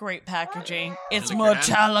 It's great packaging. It's Look at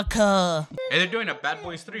Metallica. Hey, they're doing a Bad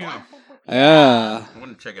Boys 3, huh? yeah. I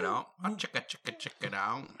want to check it out. I'll check it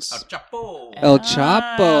out. El Chapo. El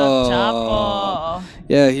Chapo. Chapo.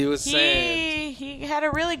 Yeah, he was saying. He had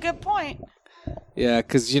a really good point. Yeah,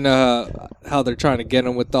 because you know how they're trying to get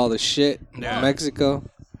him with all the shit Yeah. in Mexico.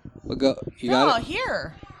 We'll go. You No, got it?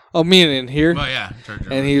 here. Oh, meaning here. Oh, yeah.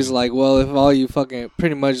 And he was like, well, if all you fucking,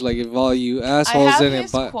 pretty much like if all you assholes have in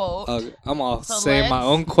his it, quote. I'm all So saying my let's-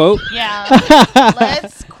 own quote. Yeah.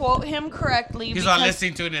 Let's quote him correctly. He's all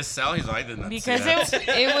listening to it in his cell. He's like, I did not Because say that.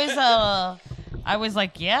 it was I was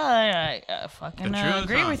like, yeah, I fucking The truth,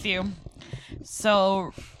 agree huh? with you.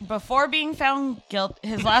 So before being found guilty,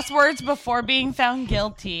 his last words before being found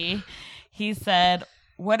guilty, he said,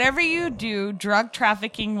 "Whatever you do, drug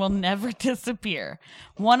trafficking will never disappear.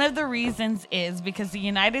 One of the reasons is because the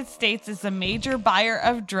United States is a major buyer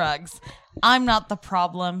of drugs. I'm not the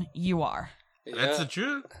problem, you are." That's the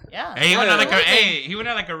truth. Yeah. Hey, he went out like a absolutely. he went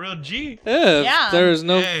out like a real G. Yeah, if Yeah. there was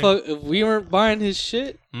no Hey. if we weren't buying his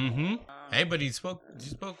shit. Mm-hmm. Hey, but he spoke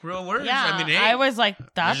real words. Yeah, I mean, hey, I was like,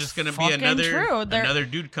 that's there's just gonna be fucking true. another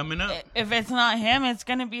dude coming up. If it's not him, it's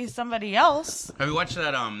gonna be somebody else. Have you watched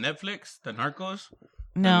that Netflix, the Narcos?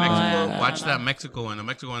 No, Mexico. I Watch don't that know. Mexico one. The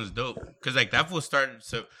Mexico one's dope. Cause like that fool started.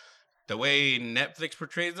 So the way Netflix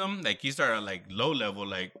portrays him, like he started like low level.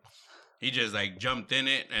 Like he just like jumped in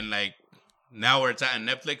it, and like now where it's at on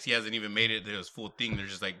Netflix, he hasn't even made it to his full thing. They're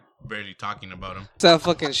just like barely talking about him. It's that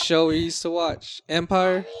fucking show we used to watch,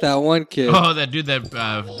 Empire. That one kid. Oh, that dude that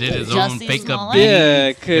did his own Jussie fake up Smollett? beating.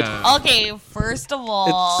 Yeah, kid. Yeah. Okay, first of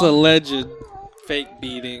all, It's alleged fake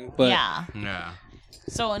beating, but yeah. Yeah.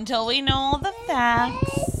 So until we know all the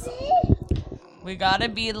facts, we gotta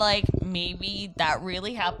be like, maybe that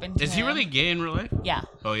really happened to Is he him. really gay in real life? Yeah,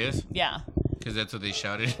 Oh, yes. yeah, Because that's what they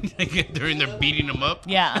shouted during their beating him up.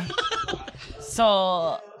 yeah.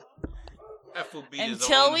 So That fool beat his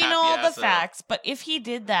until own we happy know all the ass up. facts, but if he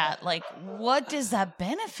did that, like, what does that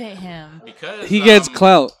benefit him? Because he gets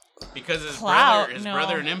clout. Because his Clout,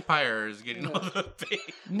 brother no. in Empire is getting all the pay.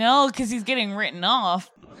 No, because he's getting written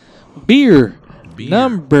off. Beer.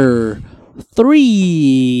 Number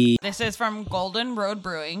 3. This is from Golden Road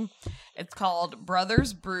Brewing. It's called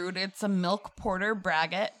Brothers Brewed. It's a milk porter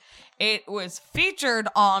braggot. It was featured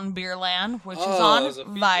on Beerland, which is Oh, it was a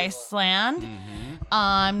on feature Viceland.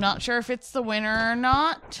 I'm not sure if it's the winner or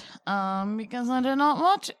not, because I did not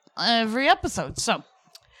watch every episode. So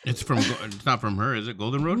It's not from her, is it?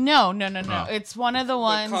 Golden Road? no. Oh. It's one of the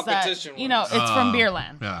ones that competition it's from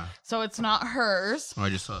Beerland. Yeah. So it's not hers Oh, I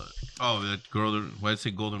just saw it. Oh, that girl. Why did it say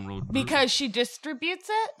Golden Road? Brew? because she distributes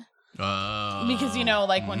it. Because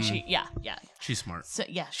like when she she's smart. So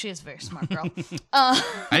yeah, she is a very smart girl. I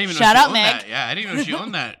didn't even know Shout she out owned Meg. that. Yeah, I didn't even know she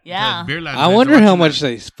owned that. Yeah. Beerland, I wonder how much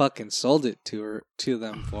they fucking sold it to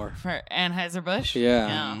them for. For Anheuser-Busch.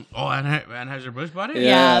 Yeah. Oh, Anheuser-Busch bought it?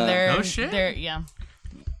 Yeah. Yeah, they're No shit? They're yeah.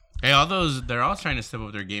 Hey, they're all trying to step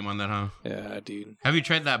up their game on that, huh? Yeah, dude. Have you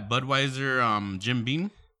tried that Budweiser Jim Beam?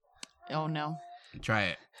 Oh no, Try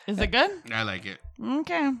it. is it good? I like it.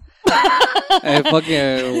 Okay. Hey,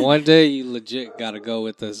 fucking one day you legit gotta go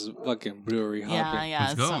with this fucking brewery Yeah, hopping. yeah,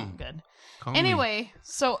 Let's it's go. something good. Call me. Anyway,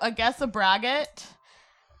 so I guess a braggot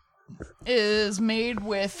is made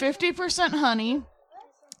with 50% honey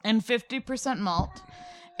and 50% malt,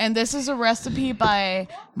 and this is a recipe by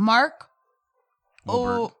Mark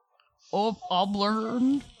Auburn.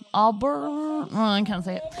 Well, I can't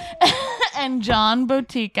say it. And John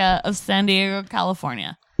Botica of San Diego,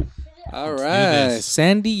 California. All do right, this.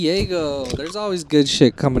 San Diego. There's always good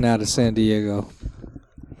shit coming out of San Diego.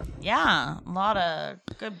 Yeah, a lot of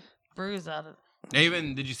good brews out of.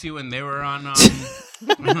 Even did you see when they were on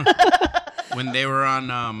when they were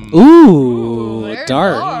on Ooh, they're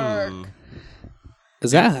dark. dark. ooh,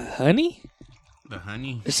 Is that honey? the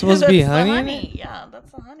honey? It's supposed to be That's the honey. in it? honey. Yeah,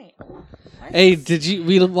 that's the honey. Why is Hey, this-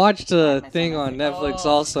 we watched a my thing on stomach? Netflix Oh,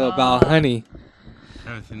 also about honey. I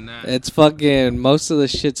haven't seen that. It's fucking most of the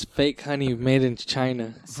shit's fake honey made in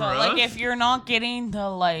China. So For like us? if you're not getting the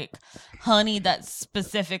like honey that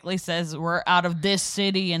specifically says we're out of this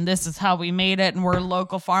city and this is how we made it and we're a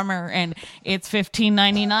local farmer and it's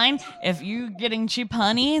 $15.99. If you're getting cheap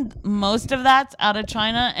honey, most of that's out of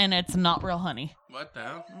China and it's not real honey. What the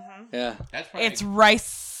hell? Yeah. That's probably It's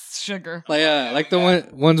rice sugar. Like the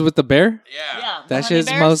ones with the bear? yeah. the That honey shit's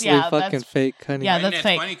bears, mostly yeah, fucking that's- fake honey. Yeah, And that's it's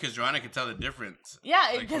fake. funny because Joanna can tell the difference. Yeah,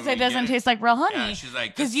 Like, because when it we doesn't get it. taste like real honey. Yeah, she's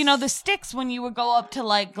like, Because you know the sticks when you would go up to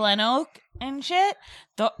like Glen Oak and shit,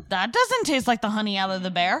 that doesn't taste like the honey out of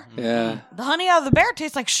the bear. Yeah. The honey out of the bear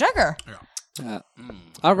tastes like sugar. Yeah.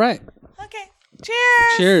 All right. Okay,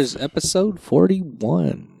 cheers. Cheers. Episode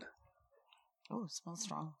 41. Oh, it smells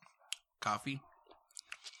strong. coffee.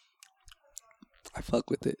 I fuck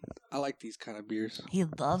with it. I like these kind of beers. He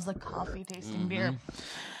loves a coffee tasting beer.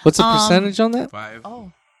 What's the percentage on that? 5.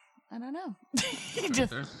 Oh, I don't know. He Right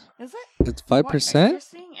just there. is it? It's What, 5%? You're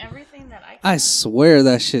seeing everything that I. I swear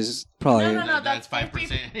that shit's probably. No, That's that's 5%.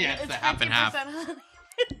 50. Yeah, it's a half and half. 50% honey.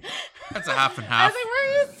 That's a half and I half. was like, where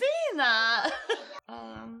are you seeing that?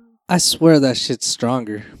 I swear that shit's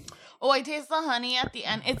stronger. Oh, I taste the honey at the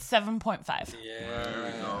end. It's 7.5. There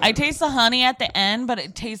we go. I taste the honey at the end, but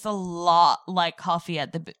it tastes a lot like coffee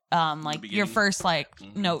at the like your beginning? first like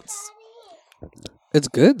notes. It's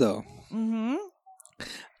good though. Mm-hmm.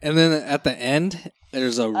 And then at the end,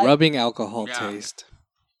 there's a rubbing alcohol Yeah. taste.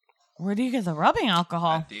 Where do you get the rubbing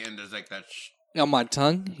alcohol? At the end, there's like that. On my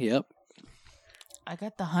tongue? Yep. I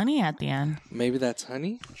got the honey at the end. Maybe that's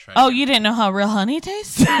honey? Oh, you didn't know how real honey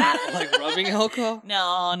tastes? Like rubbing alcohol?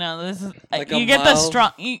 No. This is Like a you get the mild-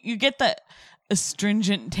 strong. You get the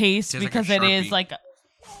astringent taste Tastes like because a it is Sharpie. like a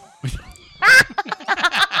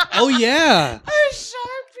Oh, yeah.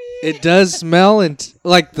 Sharpie. It does smell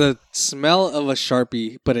like the smell of a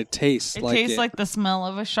Sharpie, but it tastes It like tastes it. like the smell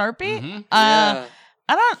of a Sharpie. Mhm. Yeah.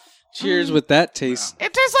 I don't. Cheers with that taste.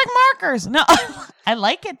 It tastes like markers. No, I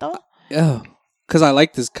like it though. Yeah. Because I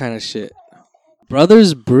like this kind of shit.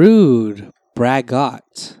 Brothers Brood.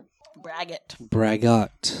 Braggot.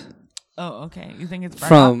 Braggot. Oh, okay. You think it's Braggot?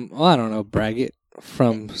 From, well, I don't know, Braggot.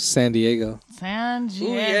 From San Diego. San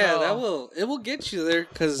Diego. Ooh, yeah, it will get you there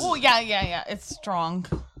because Oh, yeah. It's strong.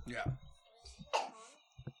 Yeah.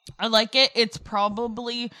 I like it. It's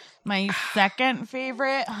probably my second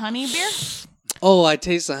favorite honey beer. oh, I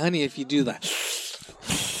taste the honey if you do that.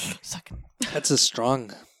 Second. That's a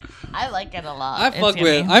strong. I like it a lot. I It's fuck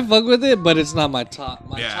yummy. with it, but it's not my top.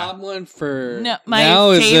 My Yeah. top one for No, my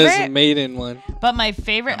now is this favorite- maiden one. But my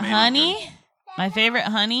favorite I made it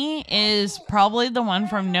honey, is probably the one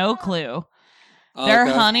from No Clue. Oh, Their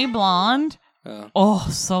okay. honey blonde. Oh. Oh,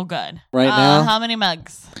 so good. Right now? How many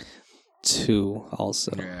mugs? 2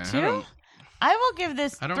 also. Yeah. Two? I will give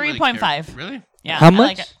this I don't 3.5. Really? Yeah, How I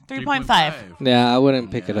like much? it. 3.5. Yeah, I wouldn't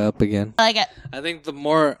pick it up again. I like it. I think the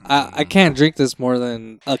more I can't drink this more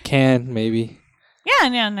than a can, maybe.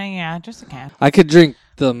 Yeah, just a can. I could drink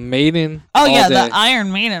the maiden. Oh all yeah, day. the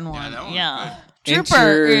Iron Maiden one. that one's Yeah, good. Trooper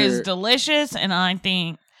Enter- is delicious, and I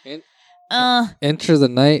think En- uh, Enter the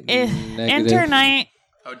night. Enter negative. Night.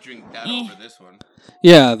 I would drink that Eh. over this one.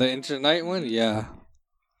 Yeah, the Enter Night one. Yeah.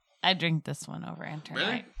 I drink this one over Enter Really?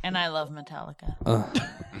 Night, and I love Metallica.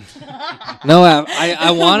 No,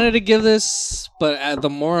 I wanted to give this, but the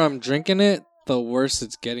more I'm drinking it, the worse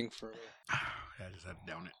it's getting for me. I just had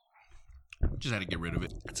to down it. Just had to get rid of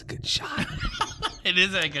it. It's a good shot. It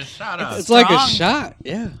is like a shot up. It's like a strong. shot.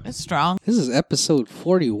 Yeah. It's strong. This is episode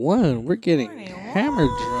 41. We're getting 41. hammered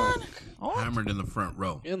drunk. Oh, Hammered in the front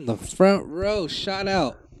row. In the front row. Shout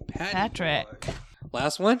out. Patrick,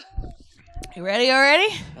 Last one? you ready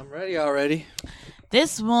already? I'm ready already.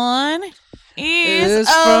 This one is Is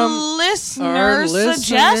a from listener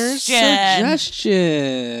suggestion.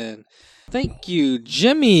 Thank you,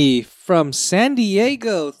 Jimmy from San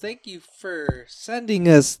Diego. Thank you for sending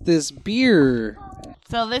us this beer.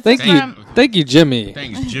 So this Thank is you. from Thank you, Jimmy.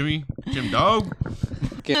 Thanks, Jimmy. Jim Dog.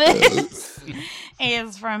 this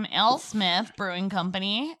is from L. Smith Brewing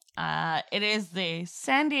Company. It is the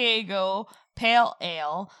San Diego Pale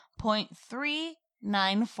Ale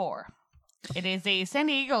 0.394. It is a San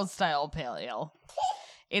Diego style pale ale.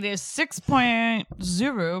 It is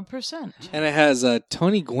 6.0%. And it has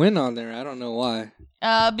Tony Gwynn on there. I don't know why.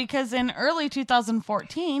 Because in early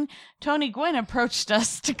 2014, Tony Gwynn approached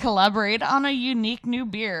us to collaborate on a unique new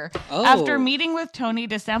beer. Oh. After meeting with Tony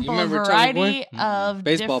to sample a remember Tony variety Gwynn? of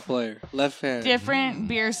Baseball player, left hand. different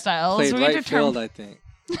beer styles, Played we right field, determined I think.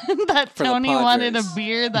 that for the Tony wanted a Padres.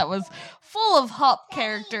 beer that was full of hop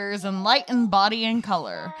characters and light in body and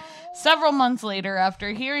color. Several months later,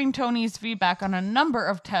 after hearing Tony's feedback on a number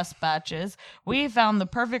of test batches, we found the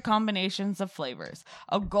perfect combinations of flavors.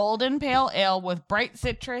 A golden pale ale with bright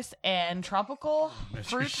citrus and tropical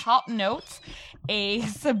fruit hop notes, a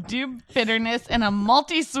subdued bitterness, and a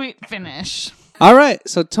malty sweet finish. All right,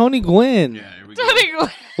 so Tony Gwynn. Yeah, here we go. Tony Gwynn.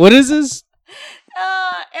 What is this?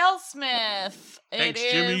 AleSmith. Thanks,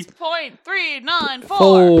 It Jimmy. is 0.394.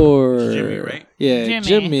 4. Jimmy, right? Yeah,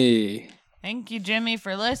 Jimmy. Thank you, Jimmy,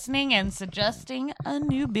 for listening and suggesting a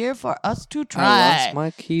new beer for us to I try. lost my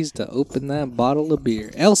keys to open that bottle of beer.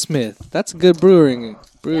 AleSmith. That's a good brewery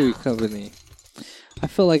company. I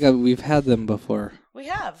feel like we've had them before. We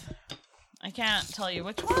have. I can't tell you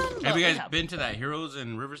which one. But Have you we guys been to that Heroes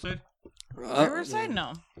in Riverside? Riverside?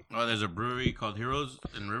 No. Oh, there's a brewery called Heroes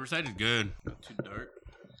in Riverside. It's good. Not too dark.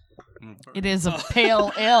 It is a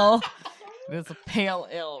pale ale. It is a pale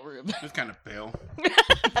ale, Rube. It's kind of pale.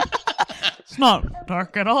 It's not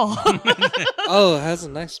dark at all. Oh, it has a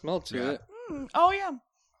nice smell to Yeah. it. Oh, yeah.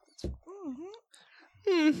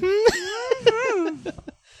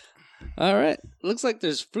 All right. Looks like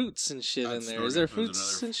there's fruits and shit That in there. story Is there was fruits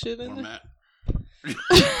another and shit in there? format.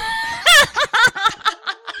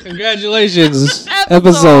 Congratulations. Episode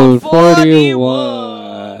Episode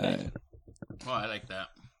 41. Oh, I like that.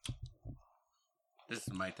 This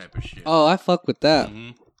is my type of shit. Oh, I fuck with that.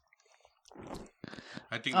 Mhm.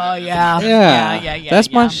 I think Oh, that's yeah. my best- Yeah.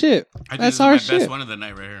 That's my shit. I think That's this is our my shit. best one of the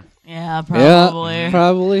night right here. Yeah, probably. Yeah,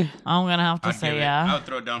 probably. I'm going to have to I'd say give it. yeah. I would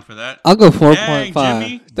throw it down for that. I'll go Dang, 4.5.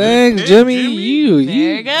 Jimmy. Thanks, Good Jimmy. pick, Jimmy. You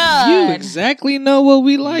Very good. You exactly know what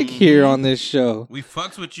we like here on this show. We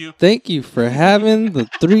fucks with you. Thank you for having the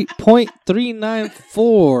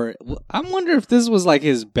 3.394. I wonder if this was like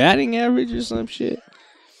his batting average or some shit.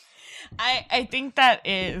 I think that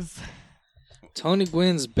is. Tony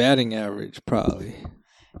Gwynn's batting average, probably.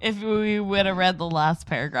 If we would have read the last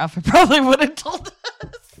paragraph, it probably would have told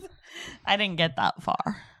us. I didn't get that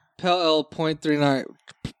far. Pale Ale .39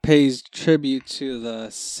 pays tribute to the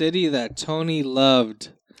city that Tony loved.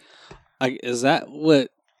 Is that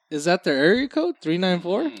their area code?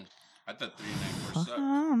 394? I thought 394 I sucked.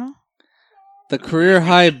 don't know. The career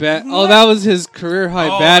high bat. Oh, that was his career high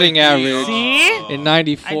batting average See? in I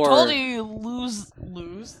 94. told you lose.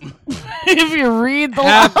 If you read the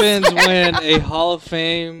Happens last when a Hall of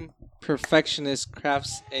Fame perfectionist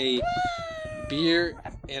crafts a beer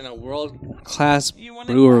in a world-class You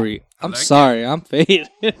wanna- brewery. I'm like sorry, I'm faded.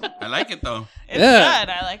 I like it though. It's Yeah. good.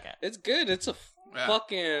 I like it. It's good. It's a Yeah.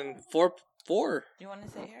 fucking 4.4. Do you want to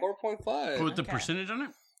say here? 4.5. Put the Okay. percentage on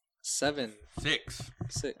it. 7. 6,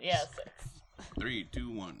 6. Yes. 3,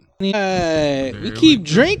 2, 1. Hey, we There keep we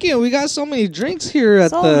go. drinking. We got so many drinks here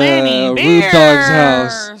at So the many Rude Dog's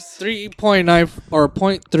house. beers. 3.9 or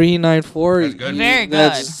 0.394. That's good. Very good.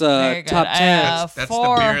 That's Very good. top 10. That's the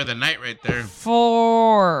four. beer of the night right there.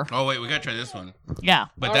 4. Oh wait, we gotta try this one. Yeah.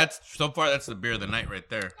 But that's so far. That's the beer of the night right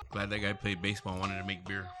there. Glad that guy played baseball. and Wanted to make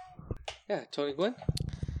beer. Yeah, Tony Gwynn.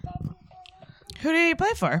 Who did he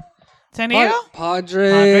play for? San Diego?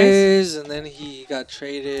 Padres, and then he got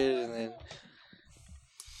traded, and then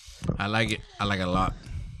I like it. I like it a lot.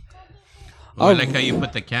 Oh, I like how you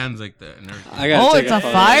put the cans like that and everything. I got. Oh, it's a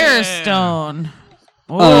Firestone.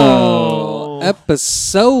 Oh,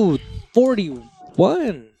 episode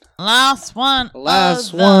 41. Last one.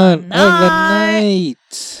 Last of the one of the night.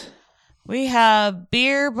 night. We have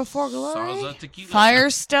beer before glory. Salsa tequila.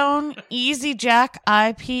 Firestone Easy Jack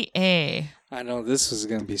IPA. I know this is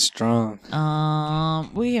gonna be strong.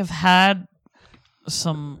 We have had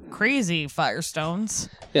some crazy Firestones.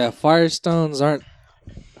 Yeah, Firestones aren't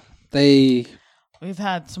they? We've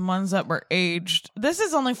had some ones that were aged. This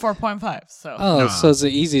is only 4.5, so Oh, Nah. so it's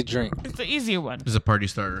an easy drink. it's the easier one. This is a party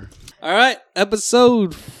starter. All right,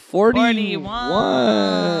 episode 41.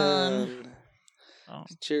 41. Oh.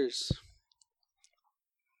 Cheers.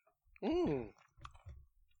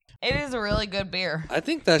 It is a really good beer. I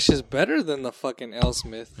think that's just better than the fucking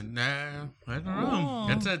AleSmith. Nah, I don't know. Oh.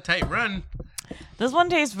 That's a tight run. This one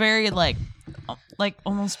tastes very like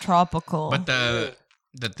almost tropical. But the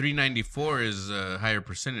 394 is a higher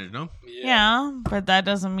percentage, no? yeah, but that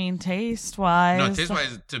doesn't mean taste wise. No, taste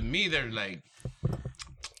wise, to me they're like,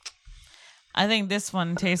 I think this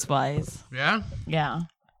one taste wise. yeah. Yeah.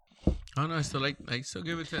 I don't know. I still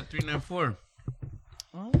give it to that 394.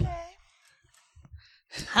 Okay.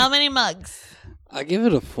 How many mugs? I give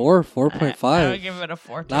it a 4, 4.5. I would give it a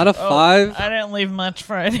 4. Not a 5. I didn't leave much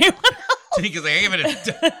for anyone. Because I gave it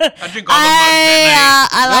I drink all the mugs that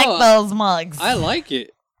I No, like those mugs. I like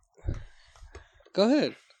it. Go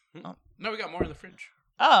ahead. night. No, we got more in the fridge.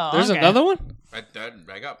 Oh, There's okay. another one? I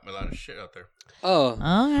got a lot of shit out there. Oh.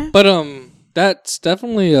 Okay. But That's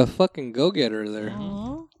definitely a fucking go-getter there.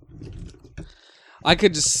 Mhm. I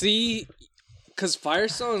could just see, because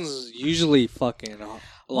Firestone's usually fucking like.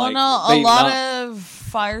 Well, no, a they lot not- of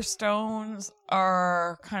Firestones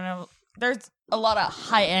are kind of there's a lot of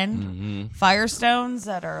high end Mm-hmm. Firestones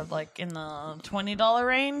that are like in the $20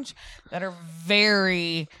 range that are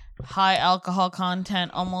very high alcohol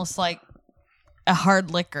content, almost like a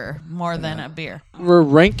hard liquor more than a beer. We're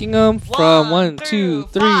ranking them from 1, One, 2, two,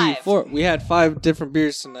 3, five. 4. We had 5 different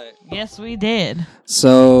beers tonight. Yes, we did.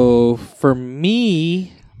 So for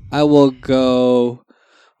me, I will go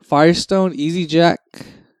Firestone Easy Jack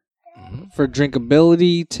for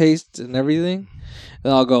drinkability, taste, and everything.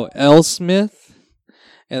 Then I'll go L Smith,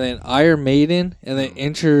 and then Iron Maiden, and then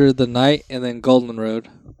Enter the Night, and then Golden Road,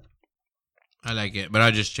 I like it, but I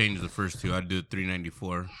just changed the first two. I'd do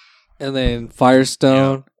 394. and then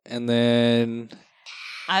Firestone, and then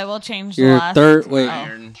I will change the your last. third. Wait, Oh.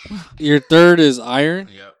 Iron. your third is Iron,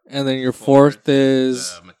 Yep. and then your fourth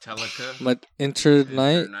is Metallica. Enter the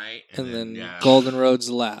Night. Night, And then yeah. Golden Road's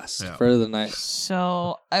last Yeah. for the night.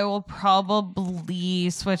 So I will probably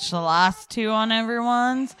switch the last two on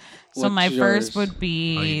everyone's. So What's my first yours? would Oh, you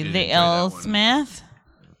be didn't the try L that one. Smith.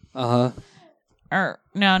 Uh huh. Or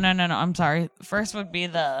no. I'm sorry. First would be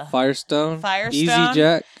the Firestone. Firestone. Easy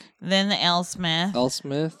Jack. then the L Smith, L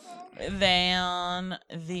Smith. then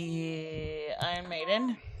the Iron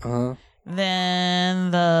Maiden, Uh huh.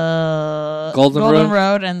 then the Golden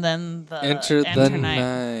Road. and then the Enter the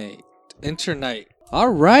night. Enter night. All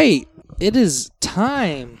right. It is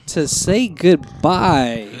time to say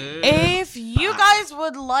goodbye. If you guys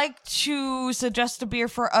would like to suggest a beer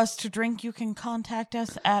for us to drink, you can contact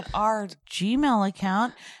us at our Gmail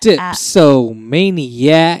account.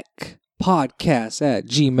 Dipsomaniac podcast at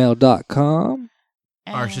gmail.com.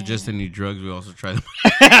 Or suggest any drugs. We also try them.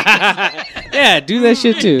 Yeah, do that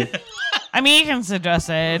shit too. I mean, you can suggest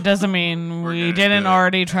it. It doesn't mean We're we gonna didn't do it.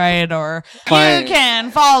 already try it. Or Fine. you can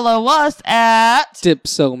follow us at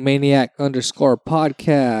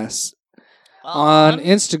Dipsomaniac_podcast on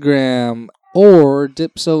Instagram or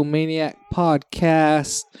Dipsomaniac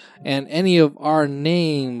Podcast, and any of our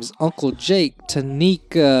names: Uncle Jake,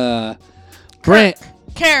 Tanika, Brent,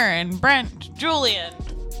 Karen, Brent, Julian.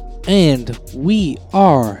 and we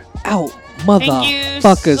are out,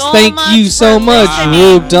 motherfuckers. so Thank much you so for much, listening.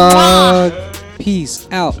 Rube Dog. Peace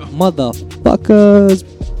out, motherfuckers.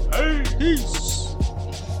 Peace.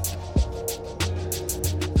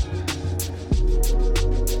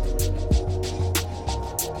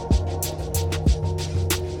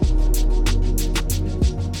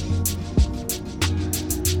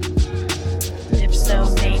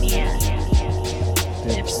 Dipsomania.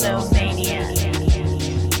 Dipsomania.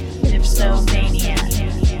 Dipsomania.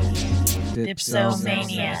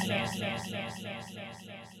 Dipsomania.